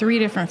to 3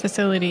 different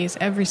facilities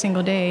every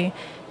single day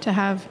to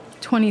have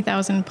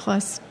 20,000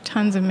 plus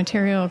tons of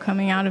material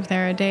coming out of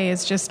there a day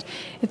is just,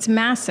 it's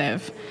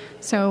massive.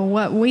 So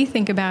what we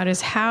think about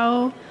is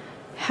how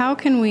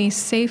can we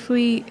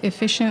safely,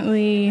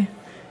 efficiently,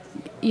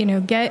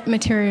 get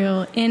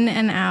material in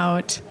and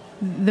out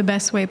the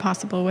best way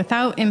possible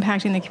without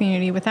impacting the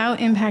community, without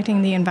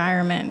impacting the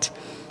environment.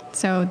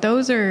 So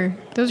those are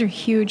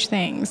huge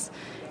things.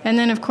 And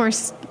then, of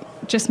course,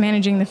 just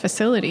managing the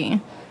facility.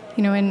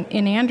 In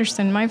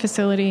Anderson, my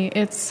facility,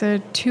 it's a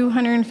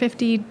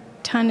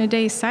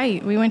 250-ton-a-day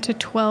site. We went to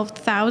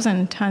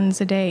 12,000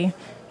 tons a day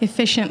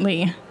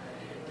efficiently.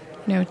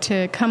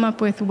 To come up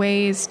with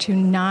ways to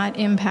not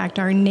impact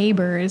our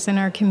neighbors and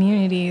our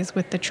communities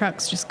with the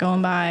trucks just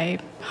going by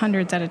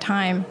hundreds at a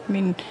time. I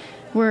mean,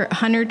 we're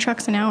 100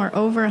 trucks an hour,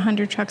 over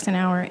 100 trucks an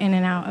hour in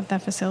and out of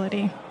that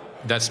facility.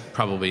 That's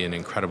probably an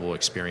incredible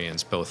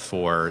experience, both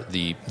for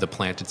the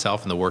plant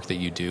itself and the work that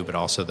you do, but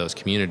also those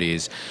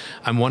communities.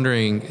 I'm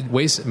wondering,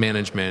 waste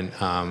management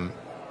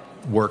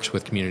works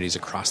with communities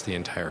across the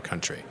entire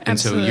country. And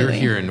Absolutely. So you're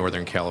here in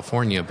Northern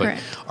California, but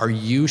Correct. Are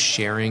you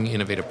sharing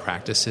innovative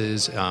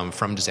practices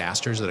from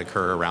disasters that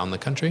occur around the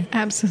country?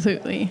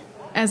 Absolutely.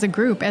 As a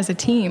group, as a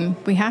team,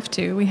 we have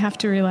to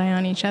rely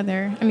on each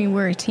other. I mean,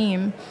 we're a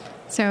team.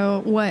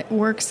 So what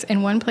works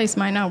in one place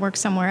might not work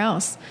somewhere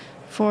else.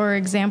 For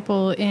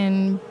example,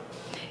 in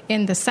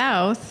the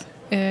South,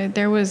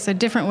 there was a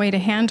different way to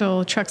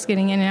handle trucks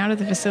getting in and out of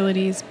the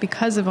facilities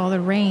because of all the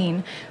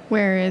rain,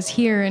 whereas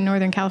here in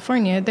Northern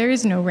California, there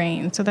is no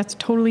rain, so that's a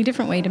totally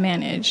different way to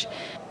manage.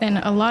 And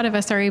a lot of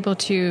us are able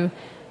to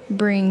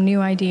bring new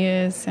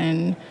ideas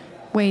and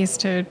ways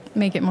to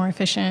make it more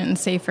efficient and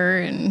safer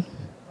and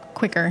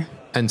quicker.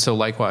 And so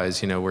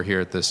likewise, we're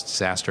here at this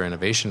Disaster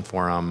Innovation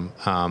Forum.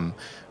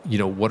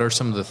 What are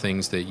some of the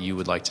things that you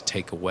would like to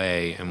take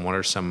away, and what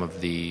are some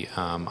of the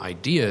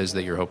ideas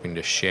that you're hoping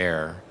to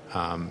share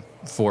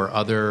for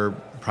other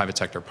private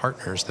sector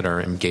partners that are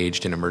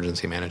engaged in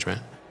emergency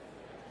management?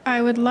 I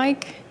would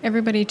like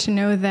everybody to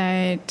know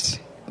that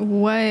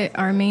what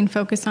our main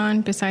focus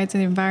on, besides the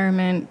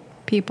environment,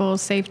 people,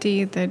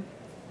 safety, the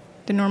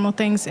normal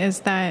things, is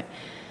that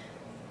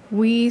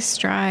we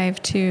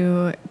strive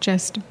to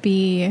just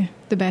be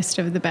the best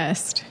of the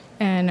best.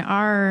 And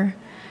our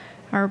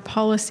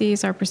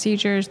policies, our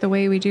procedures, the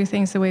way we do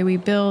things, the way we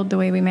build, the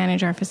way we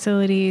manage our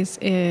facilities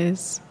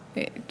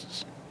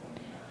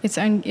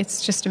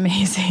it's just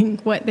amazing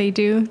what they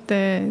do.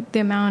 The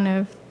amount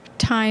of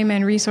time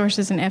and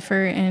resources and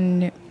effort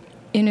and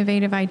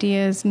innovative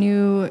ideas,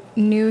 new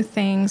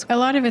things. A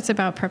lot of it's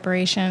about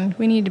preparation.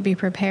 We need to be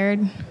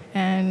prepared,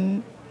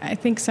 and I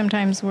think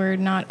sometimes we're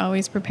not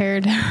always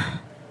prepared.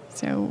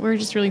 So we're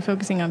just really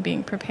focusing on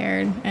being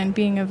prepared and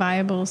being a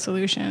viable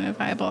solution, a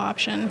viable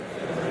option.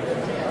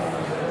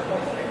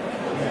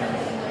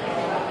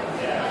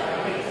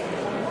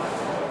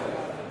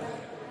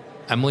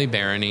 Emily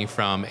Barony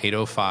from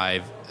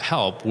 805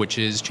 Help, which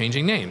is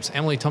changing names.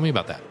 Emily, tell me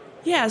about that.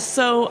 Yeah,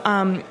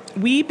 so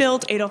we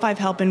built 805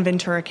 Help in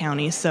Ventura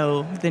County,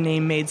 so the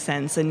name made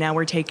sense. And now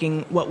we're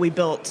taking what we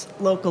built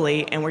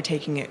locally and we're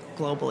taking it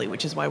globally,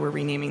 which is why we're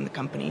renaming the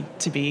company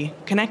to be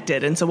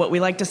connected. And so what we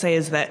like to say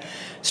is that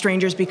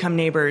strangers become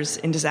neighbors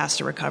in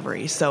disaster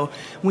recovery. So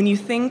when you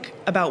think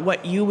about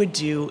what you would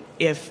do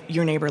if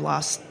your neighbor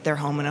lost their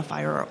home in a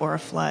fire or a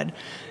flood,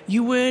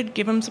 you would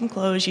give them some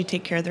clothes, you'd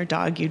take care of their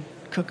dog, you'd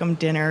cook them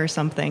dinner or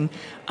something.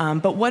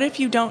 But what if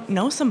you don't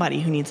know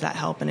somebody who needs that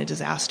help in a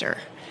disaster?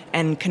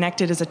 And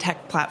Connected is a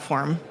tech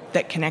platform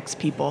that connects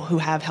people who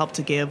have help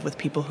to give with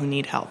people who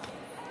need help.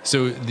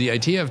 So the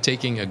idea of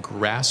taking a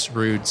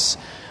grassroots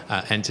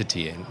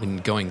entity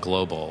and going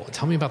global,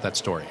 tell me about that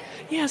story.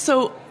 Yeah,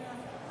 so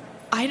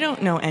I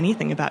don't know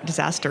anything about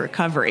disaster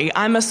recovery.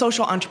 I'm a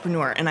social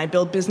entrepreneur, and I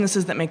build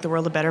businesses that make the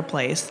world a better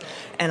place.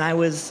 And I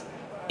was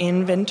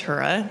in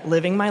Ventura,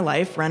 living my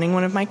life, running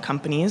one of my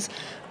companies.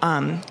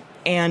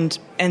 And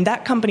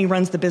that company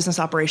runs the business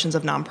operations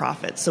of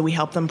nonprofits. So we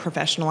help them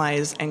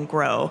professionalize and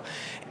grow.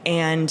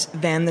 And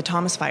then the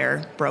Thomas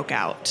Fire broke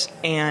out.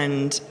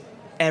 And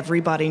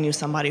everybody knew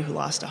somebody who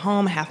lost a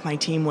home. Half my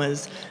team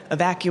was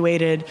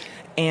evacuated.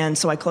 And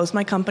so I closed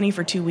my company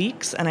for 2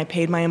 weeks, and I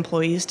paid my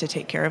employees to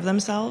take care of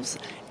themselves.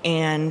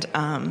 And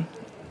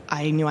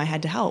I knew I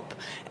had to help.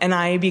 And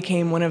I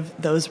became one of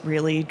those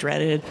really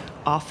dreaded,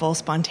 awful,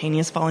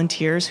 spontaneous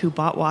volunteers who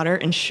bought water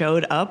and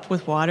showed up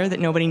with water that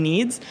nobody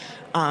needs.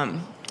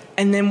 And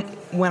then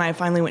when I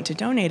finally went to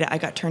donate it, I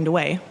got turned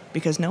away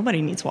because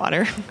nobody needs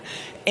water.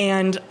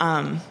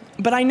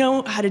 But I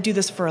know how to do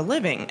this for a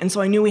living, and so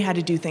I knew we had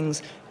to do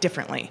things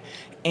differently.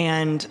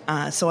 And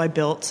so I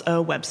built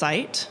a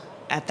website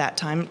at that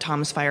time,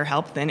 Thomas Fire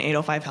Help, then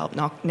 805 Help,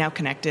 now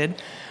Connected.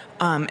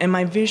 And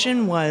my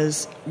vision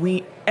was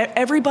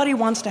everybody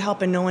wants to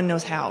help and no one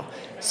knows how.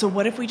 So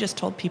what if we just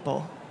told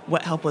people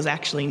what help was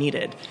actually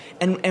needed?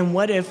 And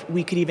what if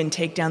we could even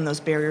take down those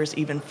barriers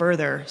even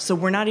further? So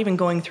we're not even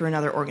going through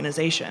another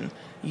organization.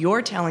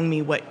 You're telling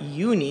me what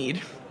you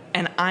need,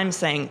 and I'm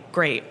saying,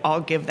 great,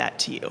 I'll give that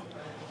to you.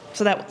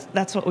 So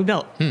that's what we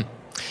built.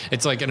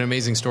 It's like an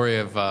amazing story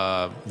of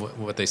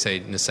what they say,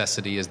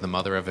 necessity is the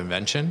mother of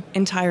invention.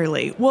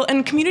 Entirely. Well,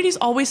 and communities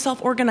always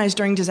self-organize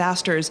during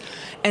disasters.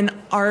 And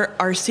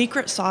our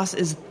secret sauce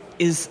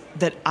is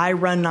that I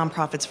run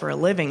nonprofits for a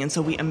living. And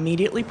so we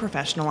immediately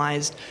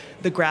professionalized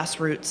the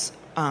grassroots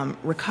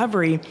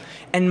recovery.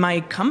 And my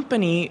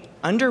company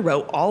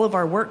underwrote all of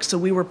our work, so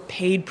we were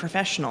paid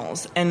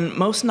professionals. And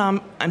most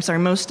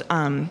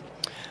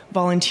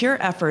volunteer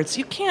efforts,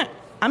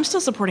 I'm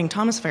still supporting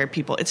Thomas Fire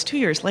people. It's 2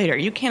 years later.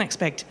 You can't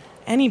expect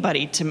any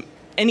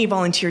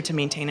volunteer to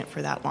maintain it for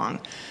that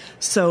long.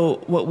 So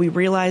what we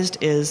realized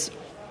is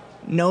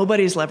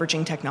nobody's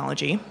leveraging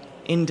technology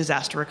in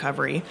disaster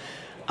recovery.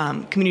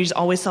 Communities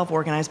always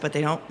self-organize, but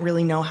they don't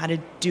really know how to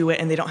do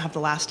it, and they don't have the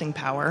lasting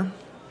power.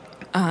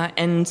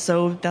 And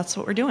so that's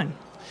what we're doing.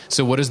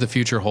 So what does the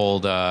future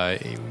hold,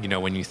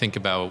 when you think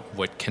about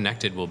what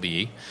Connected will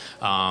be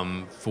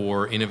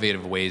for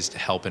innovative ways to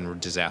help in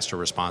disaster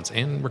response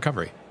and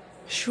recovery?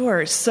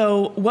 Sure.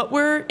 So what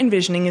we're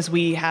envisioning is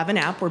we have an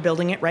app. We're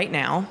building it right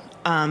now.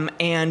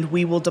 And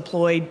we will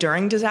deploy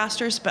during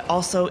disasters, but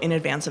also in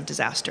advance of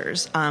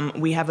disasters.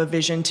 We have a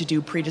vision to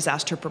do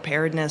pre-disaster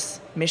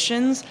preparedness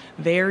missions,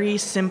 very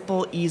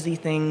simple, easy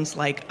things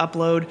like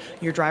upload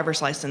your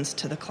driver's license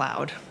to the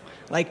cloud.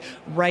 Like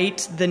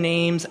write the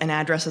names and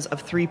addresses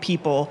of 3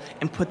 people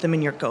and put them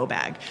in your go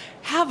bag.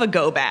 Have a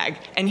go bag.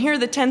 And here are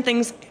the 10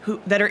 things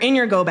that are in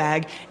your go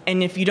bag.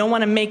 And if you don't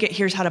want to make it,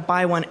 here's how to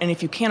buy one. And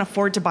if you can't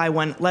afford to buy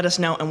one, let us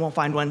know and we'll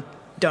find one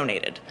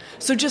donated.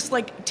 So just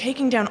like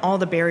taking down all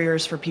the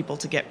barriers for people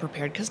to get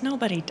prepared, because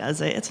nobody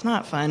does it. It's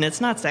not fun. It's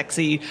not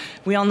sexy.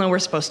 We all know we're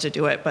supposed to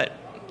do it, but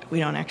we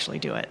don't actually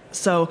do it.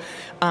 So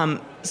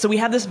we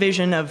have this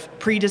vision of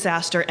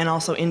pre-disaster and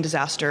also in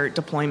disaster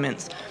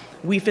deployments.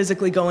 We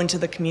physically go into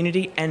the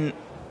community and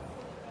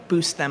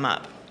boost them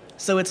up.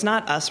 So it's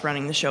not us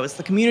running the show, it's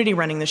the community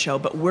running the show,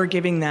 but we're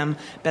giving them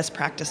best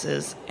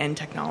practices and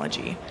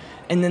technology.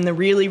 And then the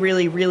really,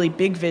 really, really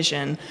big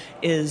vision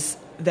is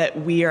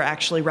that we are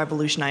actually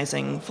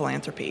revolutionizing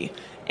philanthropy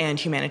and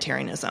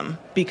humanitarianism.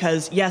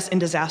 Because yes, in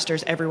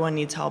disasters, everyone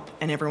needs help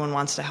and everyone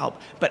wants to help,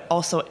 but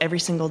also every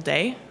single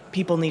day,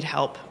 people need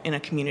help in a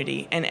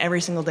community. And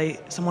every single day,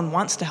 someone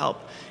wants to help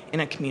in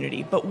a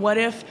community. But what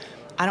if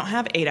I don't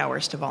have 8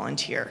 hours to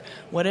volunteer?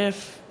 What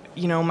if,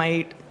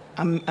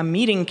 a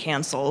meeting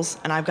cancels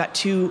and I've got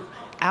 2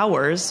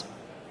 hours?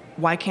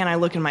 Why can't I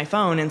look in my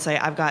phone and say,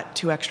 I've got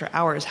 2 extra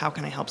hours? How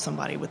can I help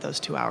somebody with those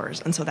 2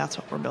 hours? And so that's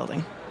what we're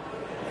building.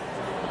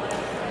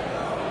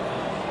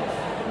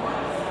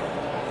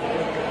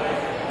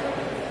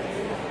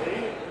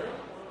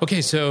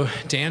 Okay, so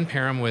Dan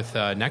Parham with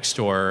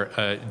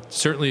Nextdoor,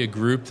 certainly a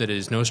group that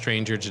is no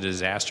stranger to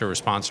disaster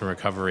response and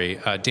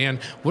recovery. Dan,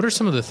 what are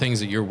some of the things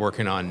that you're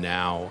working on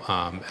now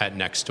at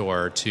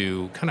Nextdoor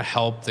to kind of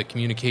help the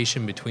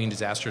communication between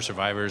disaster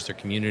survivors, their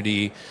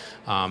community,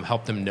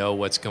 help them know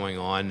what's going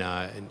on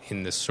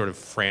in this sort of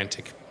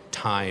frantic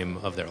time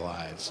of their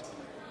lives?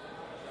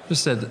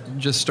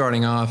 Just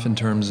starting off in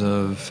terms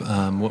of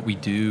what we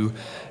do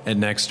at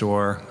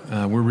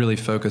Nextdoor, we're really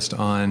focused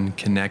on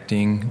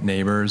connecting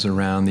neighbors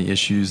around the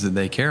issues that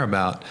they care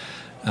about.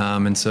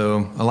 And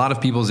so a lot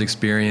of people's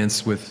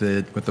experience with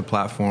the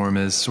platform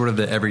is sort of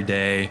the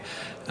everyday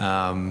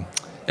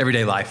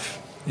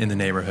life in the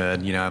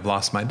neighborhood. I've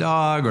lost my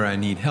dog, or I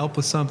need help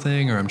with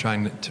something, or I'm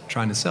trying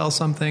to sell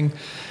something.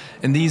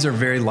 And these are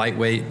very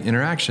lightweight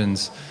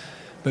interactions.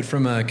 But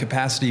from a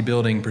capacity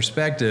building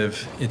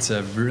perspective, it's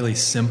a really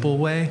simple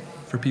way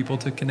for people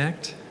to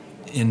connect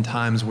in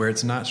times where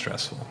it's not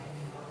stressful,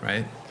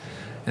 right?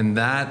 And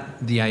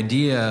the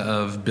idea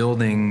of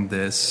building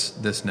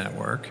this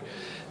network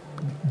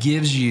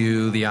gives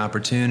you the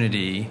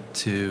opportunity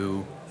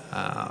to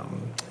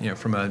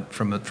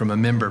from a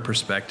member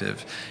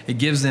perspective. It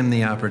gives them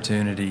the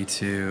opportunity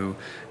to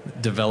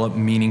develop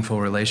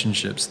meaningful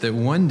relationships that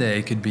one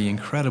day could be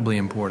incredibly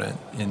important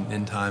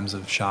in times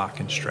of shock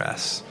and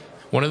stress.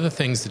 One of the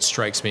things that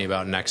strikes me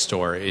about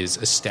Nextdoor is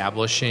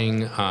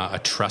establishing a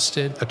trust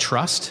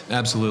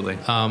Absolutely.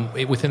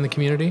 Within the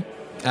community.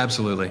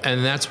 Absolutely.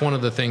 And that's one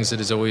of the things that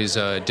is always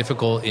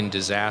difficult in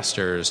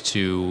disasters,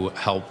 to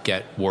help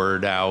get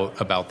word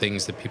out about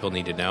things that people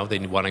need to know. They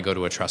want to go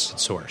to a trusted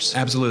source.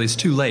 Absolutely. It's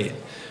too late,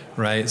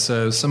 right?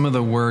 So some of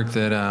the work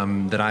that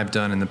I've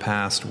done in the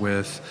past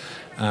with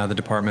the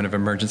Department of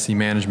Emergency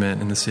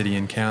Management in the city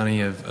and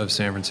county of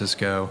San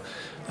Francisco,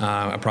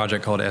 a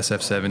project called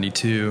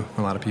SF72,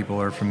 a lot of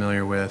people are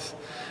familiar with.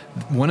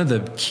 One of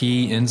the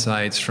key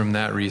insights from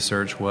that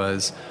research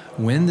was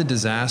when the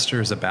disaster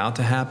is about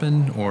to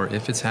happen, or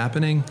if it's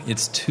happening,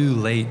 it's too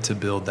late to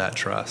build that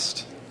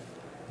trust,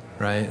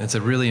 right? It's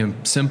a really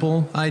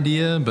simple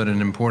idea, but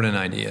an important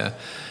idea.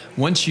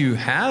 Once you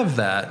have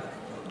that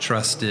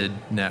trusted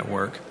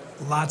network,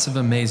 lots of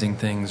amazing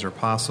things are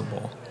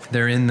possible.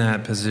 They're in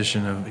that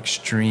position of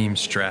extreme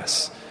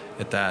stress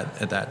at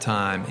that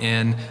time.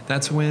 And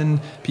that's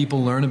when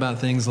people learn about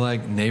things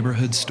like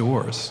neighborhood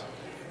stores.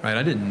 Right,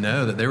 I didn't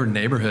know that there were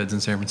neighborhoods in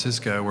San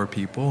Francisco where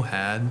people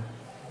had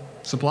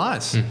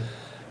supplies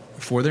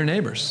for their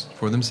neighbors,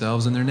 for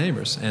themselves and their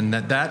neighbors. And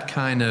that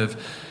kind of,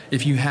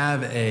 if you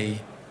have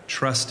a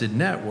trusted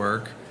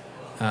network,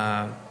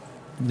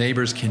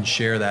 neighbors can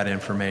share that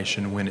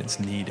information when it's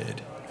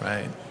needed,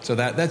 right? So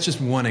that's just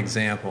one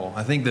example.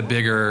 I think the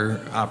bigger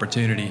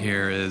opportunity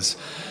here is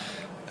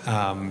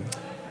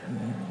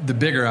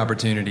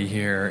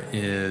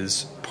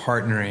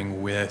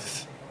partnering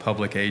with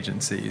public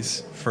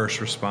agencies, first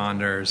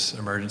responders,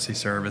 emergency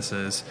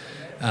services.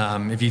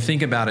 If you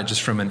think about it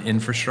just from an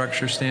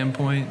infrastructure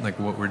standpoint, like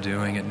what we're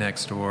doing at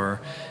Nextdoor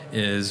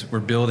is we're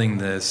building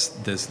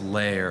this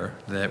layer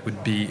that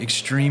would be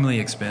extremely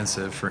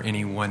expensive for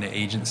any one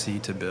agency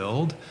to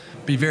build.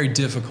 It'd be very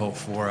difficult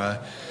for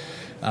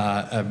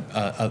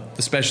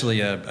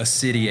especially a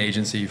city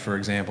agency, for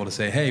example, to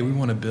say, hey, we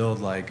want to build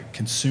like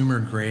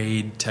consumer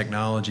grade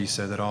technology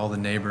so that all the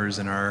neighbors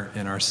in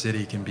our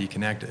city can be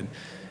connected.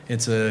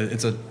 It's a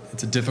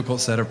difficult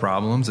set of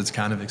problems. It's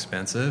kind of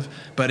expensive.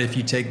 But if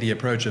you take the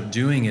approach of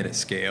doing it at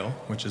scale,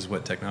 which is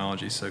what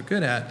technology is so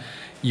good at,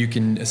 you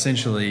can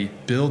essentially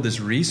build this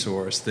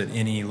resource that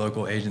any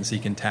local agency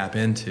can tap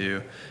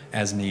into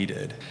as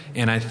needed.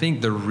 And I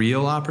think the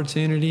real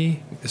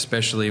opportunity,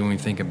 especially when we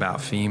think about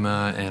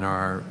FEMA and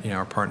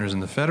our partners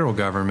in the federal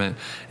government,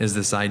 is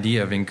this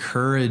idea of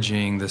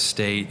encouraging the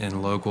state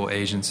and local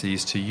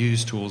agencies to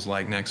use tools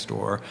like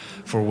Nextdoor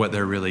for what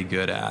they're really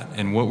good at.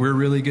 And what we're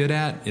really good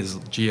at is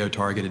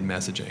geo-targeted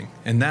messaging.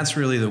 And that's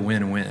really the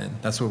win-win.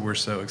 That's what we're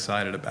so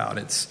excited about.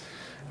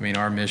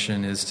 Our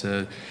mission is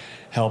to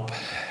help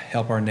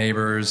our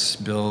neighbors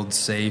build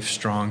safe,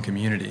 strong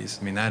communities.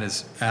 That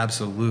is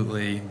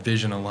absolutely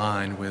vision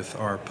aligned with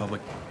our public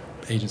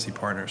agency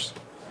partners.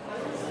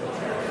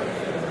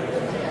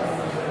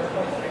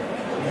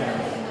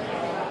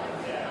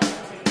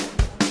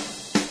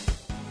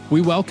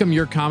 We welcome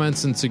your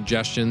comments and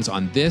suggestions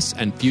on this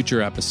and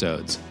future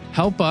episodes.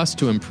 Help us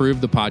to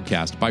improve the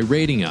podcast by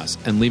rating us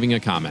and leaving a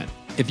comment.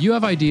 If you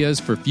have ideas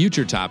for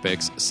future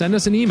topics, send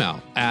us an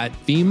email at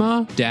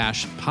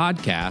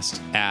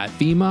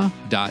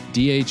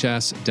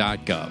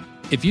fema-podcast@fema.dhs.gov.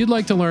 If you'd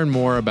like to learn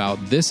more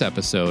about this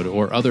episode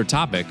or other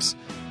topics,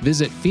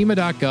 visit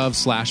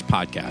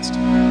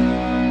fema.gov/podcast.